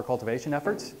your outdoor cultivation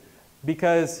efforts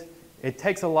because it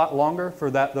takes a lot longer for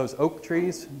those oak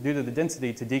trees, due to the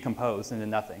density, to decompose into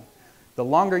nothing. The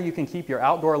longer you can keep your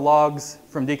outdoor logs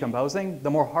from decomposing,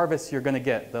 the more harvests you're going to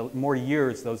get, the more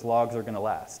years those logs are going to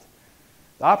last.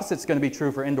 The opposite is going to be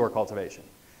true for indoor cultivation.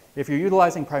 If you're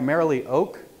utilizing primarily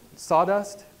oak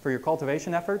sawdust for your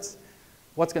cultivation efforts,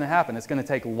 what's going to happen? It's going to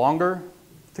take longer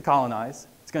to colonize,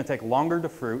 it's going to take longer to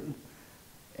fruit,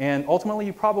 and ultimately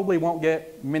you probably won't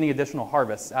get many additional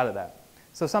harvests out of that.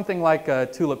 So something like a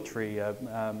tulip tree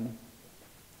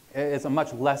is a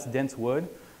much less dense wood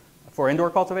for indoor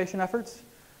cultivation efforts,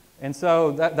 and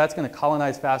so that's going to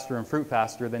colonize faster and fruit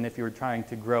faster than if you were trying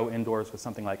to grow indoors with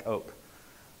something like oak.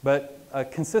 But a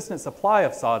consistent supply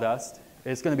of sawdust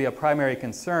is going to be a primary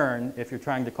concern if you're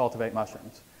trying to cultivate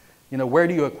mushrooms. You know, where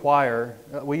do you acquire?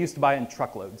 We used to buy it in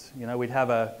truckloads. You know, we'd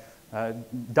have a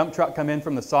dump truck come in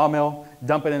from the sawmill,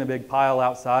 dump it in a big pile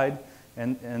outside,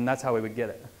 and that's how we would get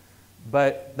it.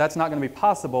 But that's not going to be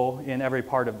possible in every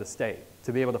part of the state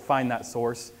to be able to find that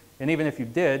source. And even if you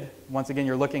did, once again,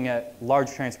 you're looking at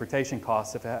large transportation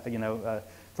costs. If, you know,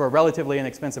 for a relatively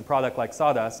inexpensive product like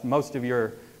sawdust, most of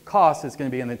your cost is going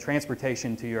to be in the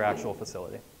transportation to your actual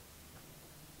facility.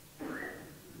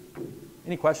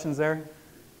 Any questions there?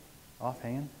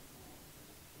 Offhand?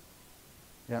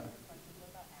 Yeah.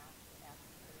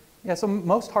 Yeah, so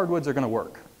most hardwoods are going to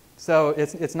work. So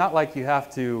it's not like you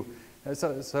have to,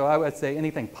 so I would say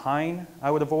anything pine I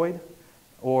would avoid,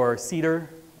 or cedar,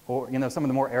 or you know, some of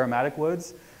the more aromatic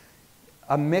woods.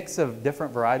 A mix of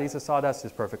different varieties of sawdust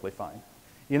is perfectly fine.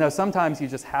 You know, sometimes you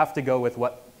just have to go with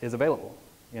what is available,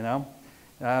 you know.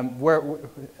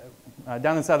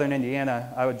 Down in southern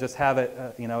Indiana, I would just have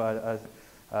it, you know,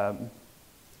 a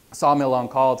sawmill on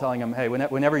call telling them, hey,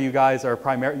 whenever you guys are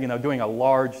doing a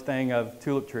large thing of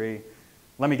tulip tree,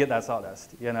 let me get that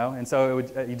sawdust, you know? And so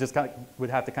you just would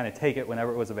have to kind of take it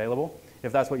whenever it was available,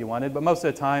 if that's what you wanted. But most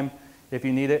of the time, if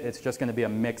you need it, it's just going to be a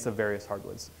mix of various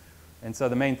hardwoods. And so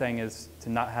the main thing is to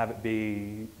not have it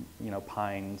be, you know,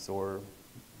 pines or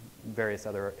various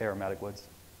other aromatic woods.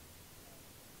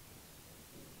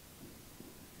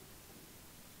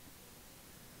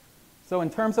 So in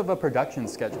terms of a production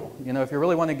schedule, you know, if you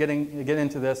really want to get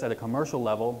into this at a commercial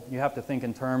level, you have to think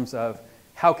in terms of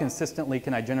how consistently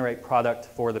can I generate product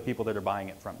for the people that are buying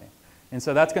it from me. And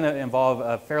so that's going to involve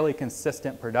a fairly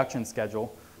consistent production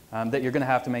schedule that you're going to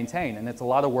have to maintain. And it's a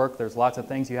lot of work. There's lots of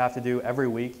things you have to do every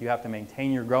week. You have to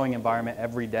maintain your growing environment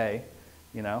every day,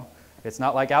 you know. It's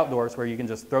not like outdoors where you can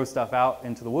just throw stuff out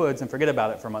into the woods and forget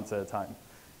about it for months at a time.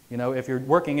 You know, if you're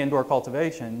working indoor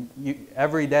cultivation,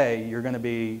 every day you're going to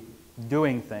be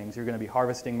doing things. You're going to be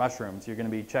harvesting mushrooms. You're going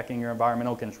to be checking your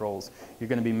environmental controls. You're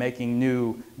going to be making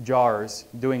new jars,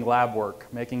 doing lab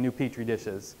work, making new petri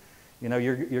dishes. You know,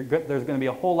 there's going to be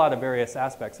a whole lot of various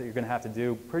aspects that you're going to have to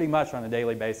do pretty much on a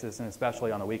daily basis and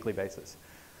especially on a weekly basis.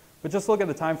 But just look at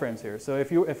the time frames here. So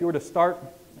if you were to start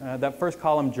that first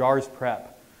column, jars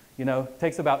prep, you know, it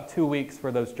takes about 2 weeks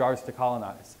for those jars to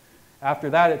colonize.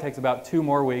 After that, it takes about 2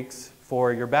 more weeks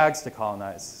for your bags to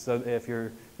colonize. So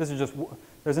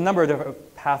there's a number of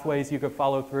different pathways you could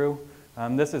follow through.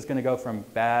 This is going to go from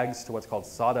bags to what's called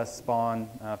sawdust spawn,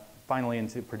 finally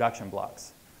into production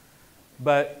blocks.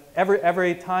 But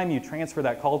every time you transfer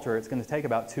that culture, it's going to take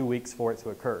about 2 weeks for it to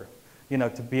occur.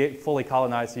 to be fully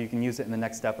colonized so you can use it in the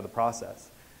next step of the process.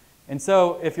 And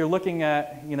so if you're looking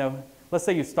at, let's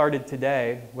say you started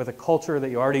today with a culture that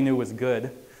you already knew was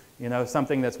good,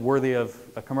 something that's worthy of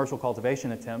a commercial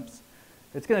cultivation attempts,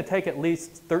 it's going to take at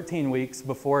least 13 weeks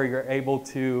before you're able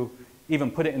to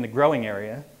even put it in the growing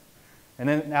area. And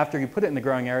then after you put it in the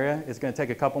growing area, it's going to take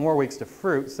a couple more weeks to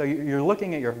fruit. So you're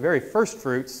looking at your very first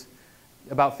fruits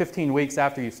about 15 weeks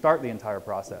after you start the entire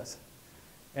process.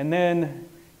 And then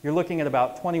you're looking at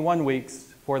about 21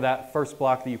 weeks for that first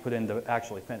block that you put in to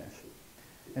actually finish.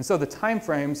 And so the time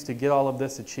frames to get all of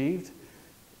this achieved,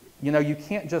 you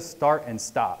can't just start and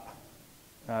stop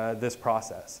this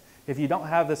process. If you don't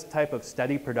have this type of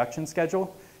steady production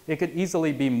schedule, it could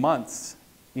easily be months,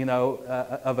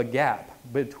 of a gap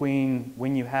between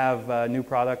when you have a new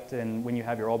product and when you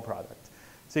have your old product.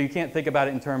 So you can't think about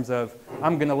it in terms of,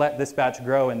 I'm going to let this batch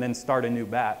grow and then start a new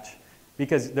batch,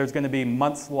 because there's going to be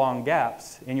months-long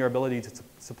gaps in your ability to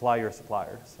supply your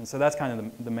suppliers. And so that's kind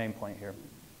of the main point here.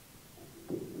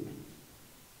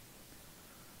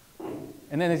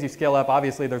 And then as you scale up,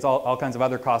 obviously there's all kinds of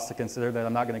other costs to consider that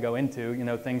I'm not going to go into.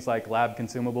 Things like lab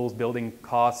consumables, building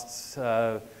costs,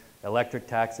 electric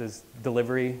taxes,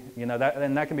 delivery.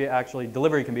 That can be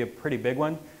delivery can be a pretty big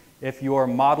one. If your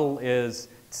model is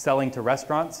selling to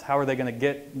restaurants, how are you going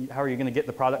to get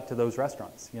the product to those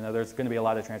restaurants? There's going to be a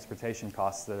lot of transportation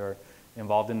costs that are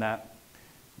involved in that.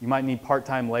 You might need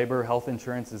part-time labor. Health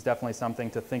insurance is definitely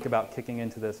something to think about kicking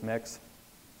into this mix.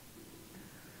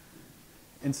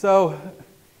 And so,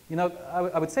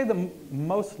 I would say the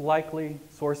most likely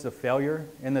source of failure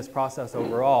in this process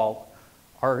overall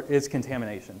is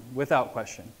contamination, without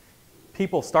question.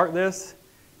 People start this,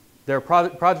 their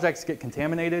projects get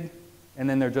contaminated, and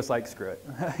then they're just like, screw it.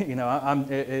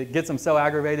 It gets them so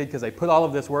aggravated because they put all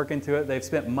of this work into it. They've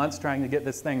spent months trying to get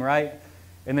this thing right,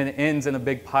 and then it ends in a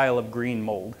big pile of green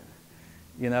mold.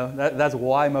 That's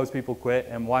why most people quit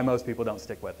and why most people don't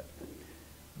stick with it.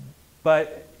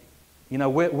 But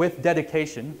with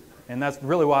dedication, and that's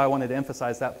really why I wanted to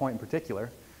emphasize that point in particular,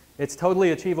 it's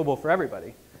totally achievable for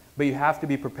everybody, but you have to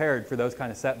be prepared for those kind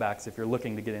of setbacks if you're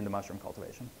looking to get into mushroom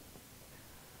cultivation.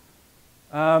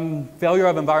 Failure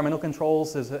of environmental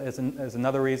controls is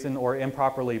another reason, or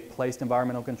improperly placed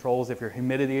environmental controls. If your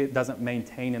humidity doesn't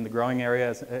maintain in the growing area,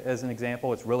 as an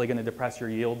example, it's really going to depress your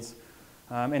yields.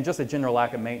 And just a general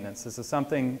lack of maintenance. This is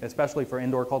something, especially for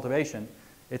indoor cultivation,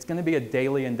 it's going to be a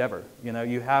daily endeavor.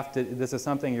 This is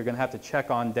something you're going to have to check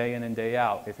on day in and day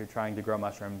out if you're trying to grow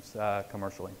mushrooms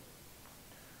commercially.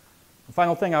 The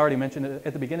final thing I already mentioned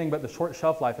at the beginning, but the short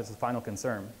shelf life is the final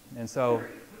concern. And so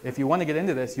if you want to get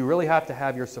into this, you really have to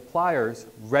have your suppliers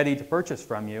ready to purchase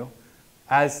from you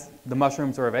as the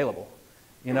mushrooms are available.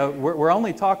 We're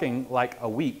only talking like a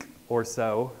week or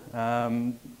so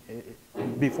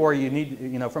before you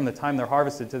need, from the time they're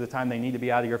harvested to the time they need to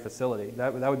be out of your facility.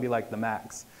 That would be like the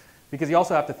max. Because you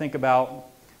also have to think about,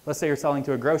 let's say you're selling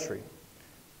to a grocery.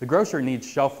 The grocer needs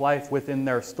shelf life within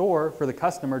their store for the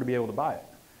customer to be able to buy it.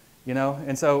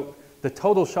 And so the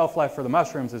total shelf life for the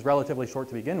mushrooms is relatively short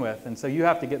to begin with, and so you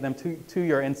have to get them to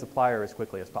your end supplier as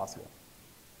quickly as possible.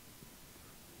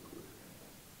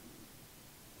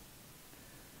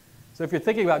 So if you're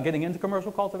thinking about getting into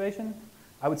commercial cultivation,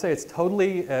 I would say it's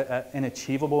totally an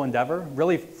achievable endeavor,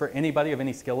 really for anybody of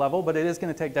any skill level, but it is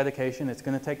going to take dedication, it's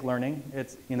going to take learning.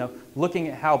 It's, looking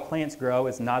at how plants grow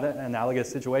is not an analogous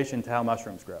situation to how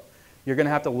mushrooms grow. You're going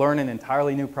to have to learn an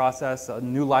entirely new process, a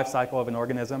new life cycle of an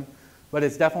organism, but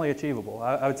it's definitely achievable.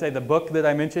 I would say the book that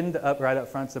I mentioned right up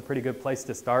front is a pretty good place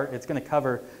to start. It's going to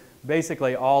cover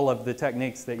basically all of the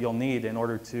techniques that you'll need in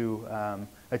order to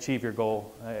achieve your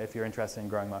goal if you're interested in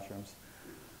growing mushrooms.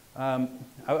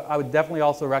 I would definitely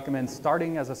also recommend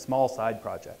starting as a small side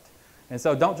project. And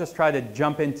so don't just try to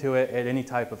jump into it at any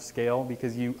type of scale,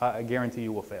 because I guarantee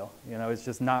you will fail.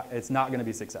 It's not going to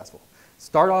be successful.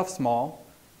 Start off small,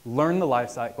 learn the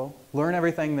life cycle, learn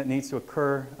everything that needs to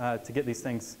occur to get these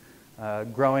things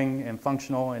growing and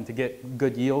functional and to get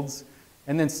good yields,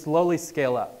 and then slowly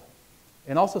scale up.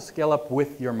 And also scale up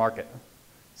with your market.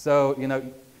 So,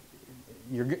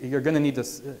 you're going to need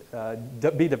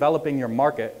to be developing your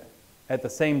market at the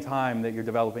same time that you're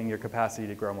developing your capacity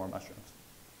to grow more mushrooms.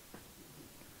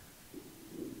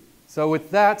 So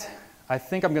with that, I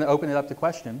think I'm going to open it up to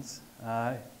questions,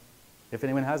 if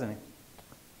anyone has any.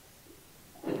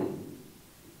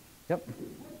 Yep.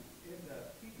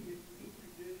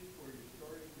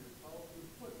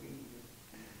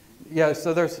 Yeah,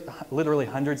 so there's literally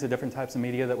hundreds of different types of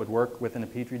media that would work within a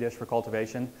Petri dish for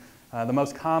cultivation. The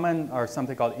most common are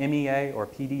something called MEA or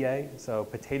PDA, so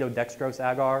potato dextrose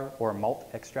agar or malt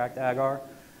extract agar.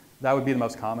 That would be the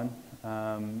most common.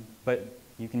 But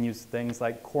You can use things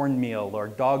like cornmeal or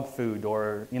dog food,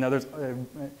 or, there's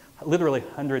literally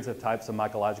hundreds of types of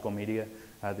mycological media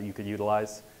that you could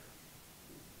utilize.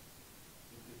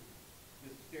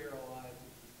 Just sterilize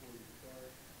it before you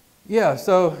start? Yeah,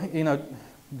 so,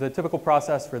 the typical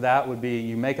process for that would be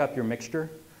you make up your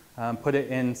mixture, put it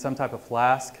in some type of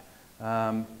flask,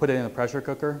 put it in a pressure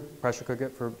cook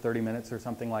it for 30 minutes or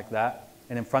something like that,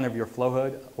 and in front of your flow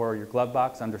hood or your glove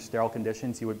box under sterile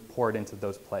conditions, you would pour it into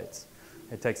those plates.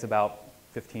 It takes about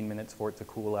 15 minutes for it to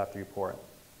cool after you pour it.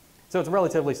 So it's a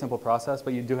relatively simple process,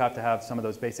 but you do have to have some of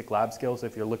those basic lab skills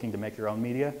if you're looking to make your own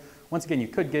media. Once again, you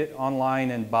could get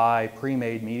online and buy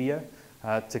pre-made media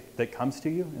that comes to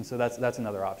you, and so that's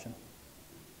another option.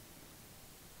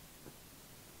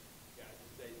 Yeah, I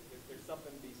should say, if there's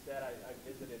something to be said, I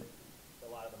visited a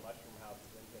lot of the mushroom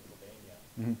houses in Pennsylvania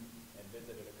and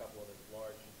visited a couple of the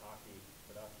large shiitake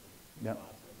production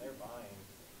spots, and they're buying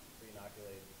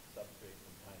pre-inoculated substrate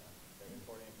from China. They're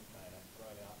importing it from China,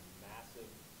 throwing it out in massive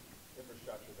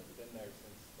infrastructure that's been there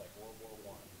since like World War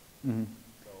I.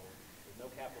 So there's no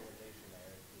capitalization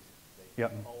there. It's just they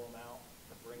pull them out,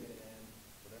 bring it in,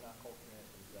 so they're not culturing it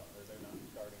themselves, or they're not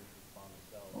starting to spawn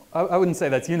themselves. I wouldn't say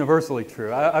that's universally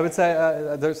true. I would say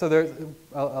there's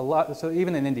a lot. So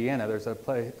even in Indiana, there's a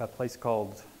place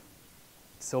called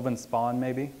Sylvan Spawn,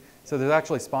 maybe. So there's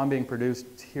actually spawn being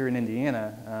produced here in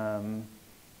Indiana.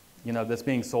 That's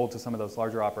being sold to some of those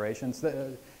larger operations.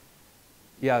 So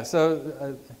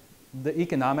the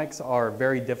economics are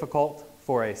very difficult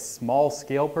for a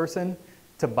small-scale person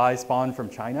to buy spawn from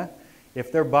China.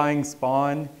 If they're buying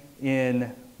spawn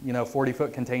in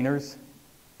 40-foot containers,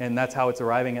 and that's how it's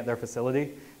arriving at their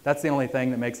facility, that's the only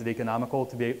thing that makes it economical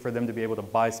for them to be able to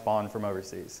buy spawn from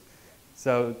overseas.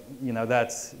 So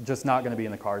that's just not going to be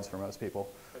in the cards for most people.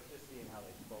 But just seeing how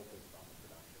they focused on the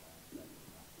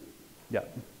production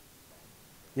aspect.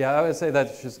 Yeah, I would say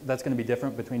that's going to be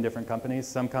different between different companies.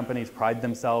 Some companies pride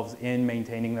themselves in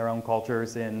maintaining their own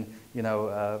cultures, in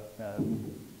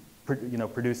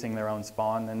producing their own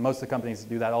spawn, and most of the companies that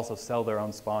do that also sell their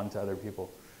own spawn to other people.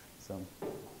 So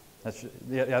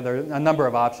there are a number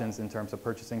of options in terms of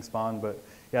purchasing spawn, but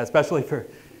yeah, especially for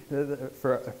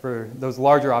those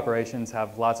larger operations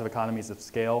have lots of economies of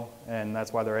scale, and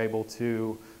that's why they're able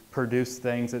to produce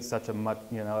things at such a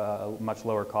much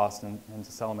lower cost, and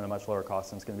to sell them at a much lower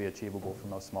cost than it's going to be achievable for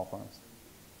most small farms.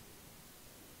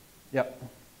 Yep.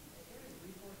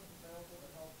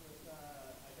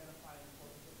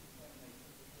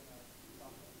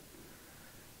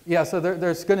 Yeah, so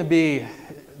there's going to be,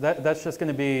 that's just going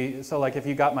to be, so like if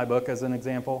you got my book as an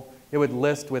example, it would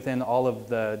list within all of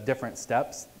the different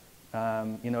steps.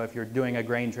 If you're doing a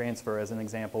grain transfer as an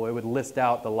example, it would list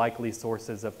out the likely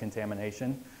sources of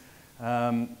contamination.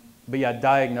 But yeah,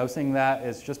 diagnosing that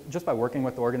is just by working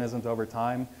with the organisms over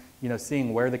time,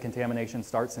 seeing where the contamination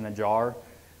starts in a jar.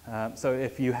 So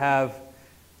if you have,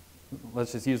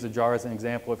 let's just use the jar as an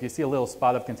example, if you see a little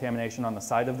spot of contamination on the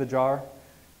side of the jar,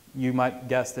 you might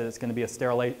guess that it's going to be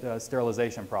a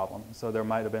sterilization problem. So there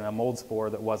might have been a mold spore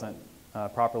that wasn't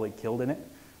properly killed in it,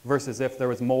 versus if there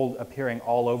was mold appearing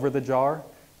all over the jar,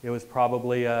 it was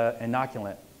probably an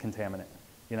inoculant contaminant,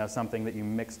 something that you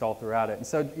mixed all throughout it. And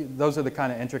so those are the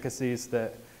kind of intricacies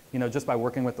that, just by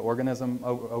working with the organism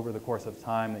over the course of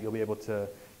time, that you'll be able to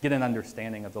get an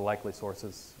understanding of the likely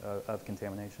sources of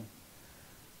contamination.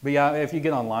 But yeah, if you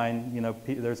get online,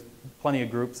 there's plenty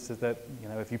of groups that,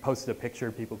 if you posted a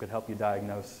picture, people could help you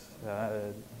diagnose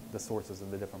the sources of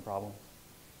the different problems.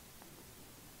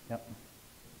 Yep.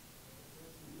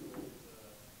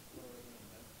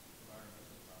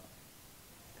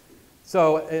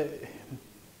 So,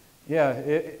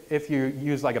 if you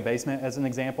use like a basement as an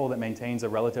example that maintains a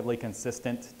relatively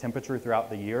consistent temperature throughout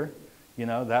the year,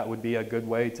 that would be a good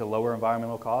way to lower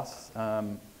environmental costs.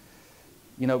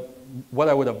 What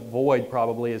I would avoid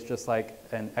probably is just like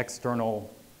an external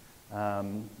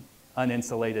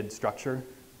uninsulated structure.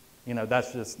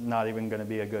 That's just not even going to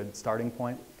be a good starting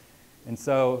point. And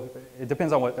so it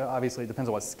depends on obviously it depends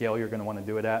on what scale you're going to want to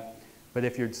do it at. But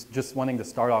if you're just wanting to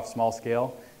start off small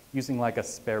scale, using like a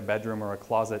spare bedroom or a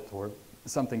closet or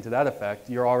something to that effect,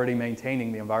 you're already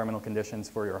maintaining the environmental conditions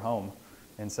for your home.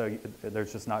 And so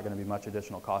there's just not going to be much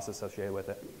additional cost associated with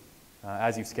it.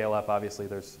 As you scale up, obviously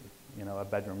there's, a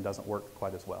bedroom doesn't work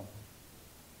quite as well.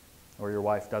 Or your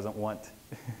wife doesn't want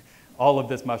all of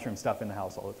this mushroom stuff in the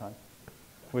house all the time,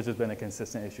 which has been a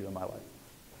consistent issue in my life.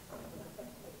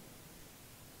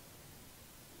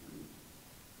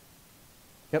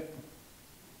 Yep.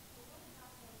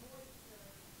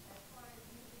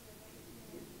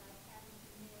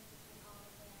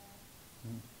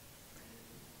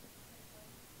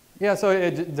 Yeah, so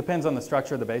it depends on the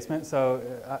structure of the basement. So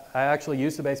I actually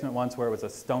used a basement once where it was a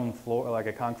stone floor, like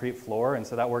a concrete floor, and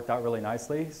so that worked out really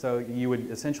nicely. So you would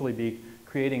essentially be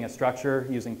creating a structure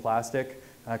using plastic,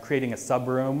 creating a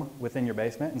subroom within your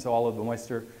basement, and so all of the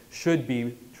moisture should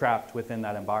be trapped within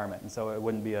that environment, and so it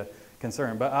wouldn't be a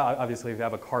concern. But obviously if you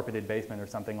have a carpeted basement or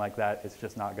something like that, it's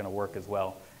just not going to work as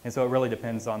well. And so it really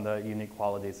depends on the unique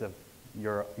qualities of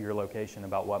your location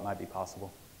about what might be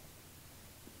possible.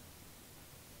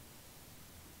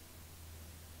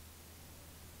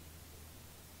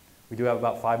 We do have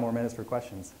about 5 more minutes for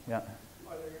questions. Yeah. Are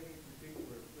there any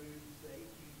particular food safety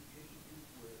issues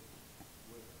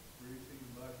with producing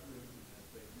mushrooms as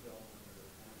they develop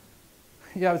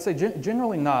in their Yeah, I would say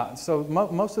generally not. So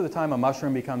most of the time a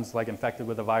mushroom becomes like infected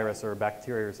with a virus or a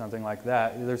bacteria or something like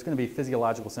that. There's going to be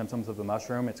physiological symptoms of the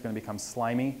mushroom. It's going to become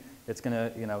slimy. It's going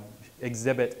to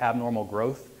exhibit abnormal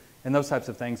growth. And those types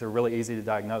of things are really easy to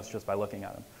diagnose just by looking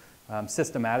at them.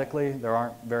 Systematically, there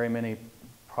aren't very many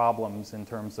problems in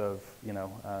terms of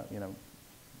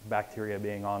bacteria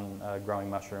being on a growing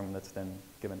mushroom that's then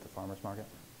given to farmers market.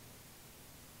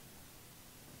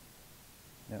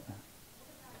 Yeah.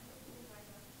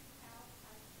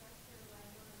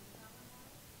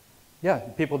 Yeah,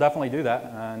 people definitely do that,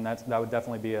 and that would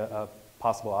definitely be a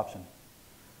possible option.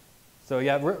 So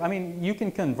yeah, I mean, you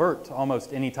can convert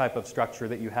almost any type of structure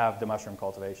that you have to mushroom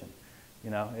cultivation,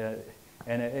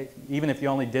 and even if you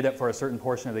only did it for a certain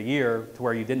portion of the year to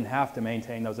where you didn't have to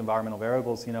maintain those environmental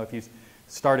variables, if you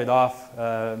started off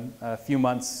a few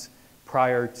months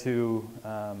prior to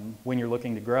when you're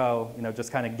looking to grow,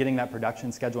 just kind of getting that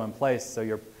production schedule in place so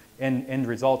your end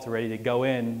results are ready to go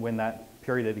in when that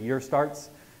period of the year starts.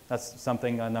 That's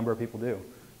something a number of people do.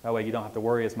 That way you don't have to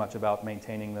worry as much about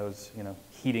maintaining those,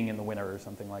 heating in the winter or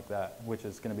something like that, which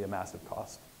is going to be a massive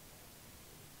cost.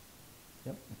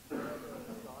 Yep.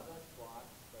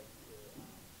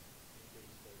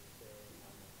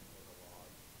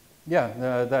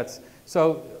 Yeah, that's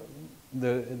so.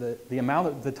 The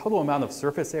total amount of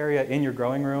surface area in your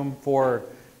growing room for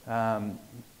that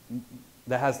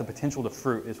has the potential to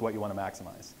fruit is what you want to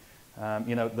maximize.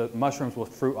 The mushrooms will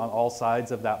fruit on all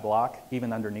sides of that block,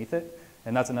 even underneath it,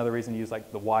 and that's another reason to use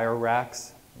like the wire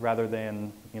racks rather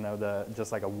than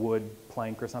just like a wood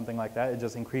plank or something like that. It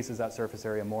just increases that surface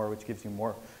area more, which gives you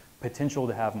more potential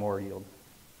to have more yield.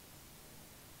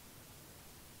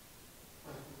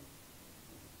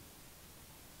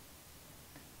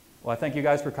 Well, I thank you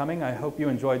guys for coming. I hope you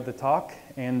enjoyed the talk,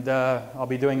 and I'll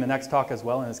be doing the next talk as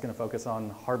well, and it's going to focus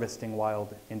on harvesting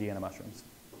wild Indiana mushrooms.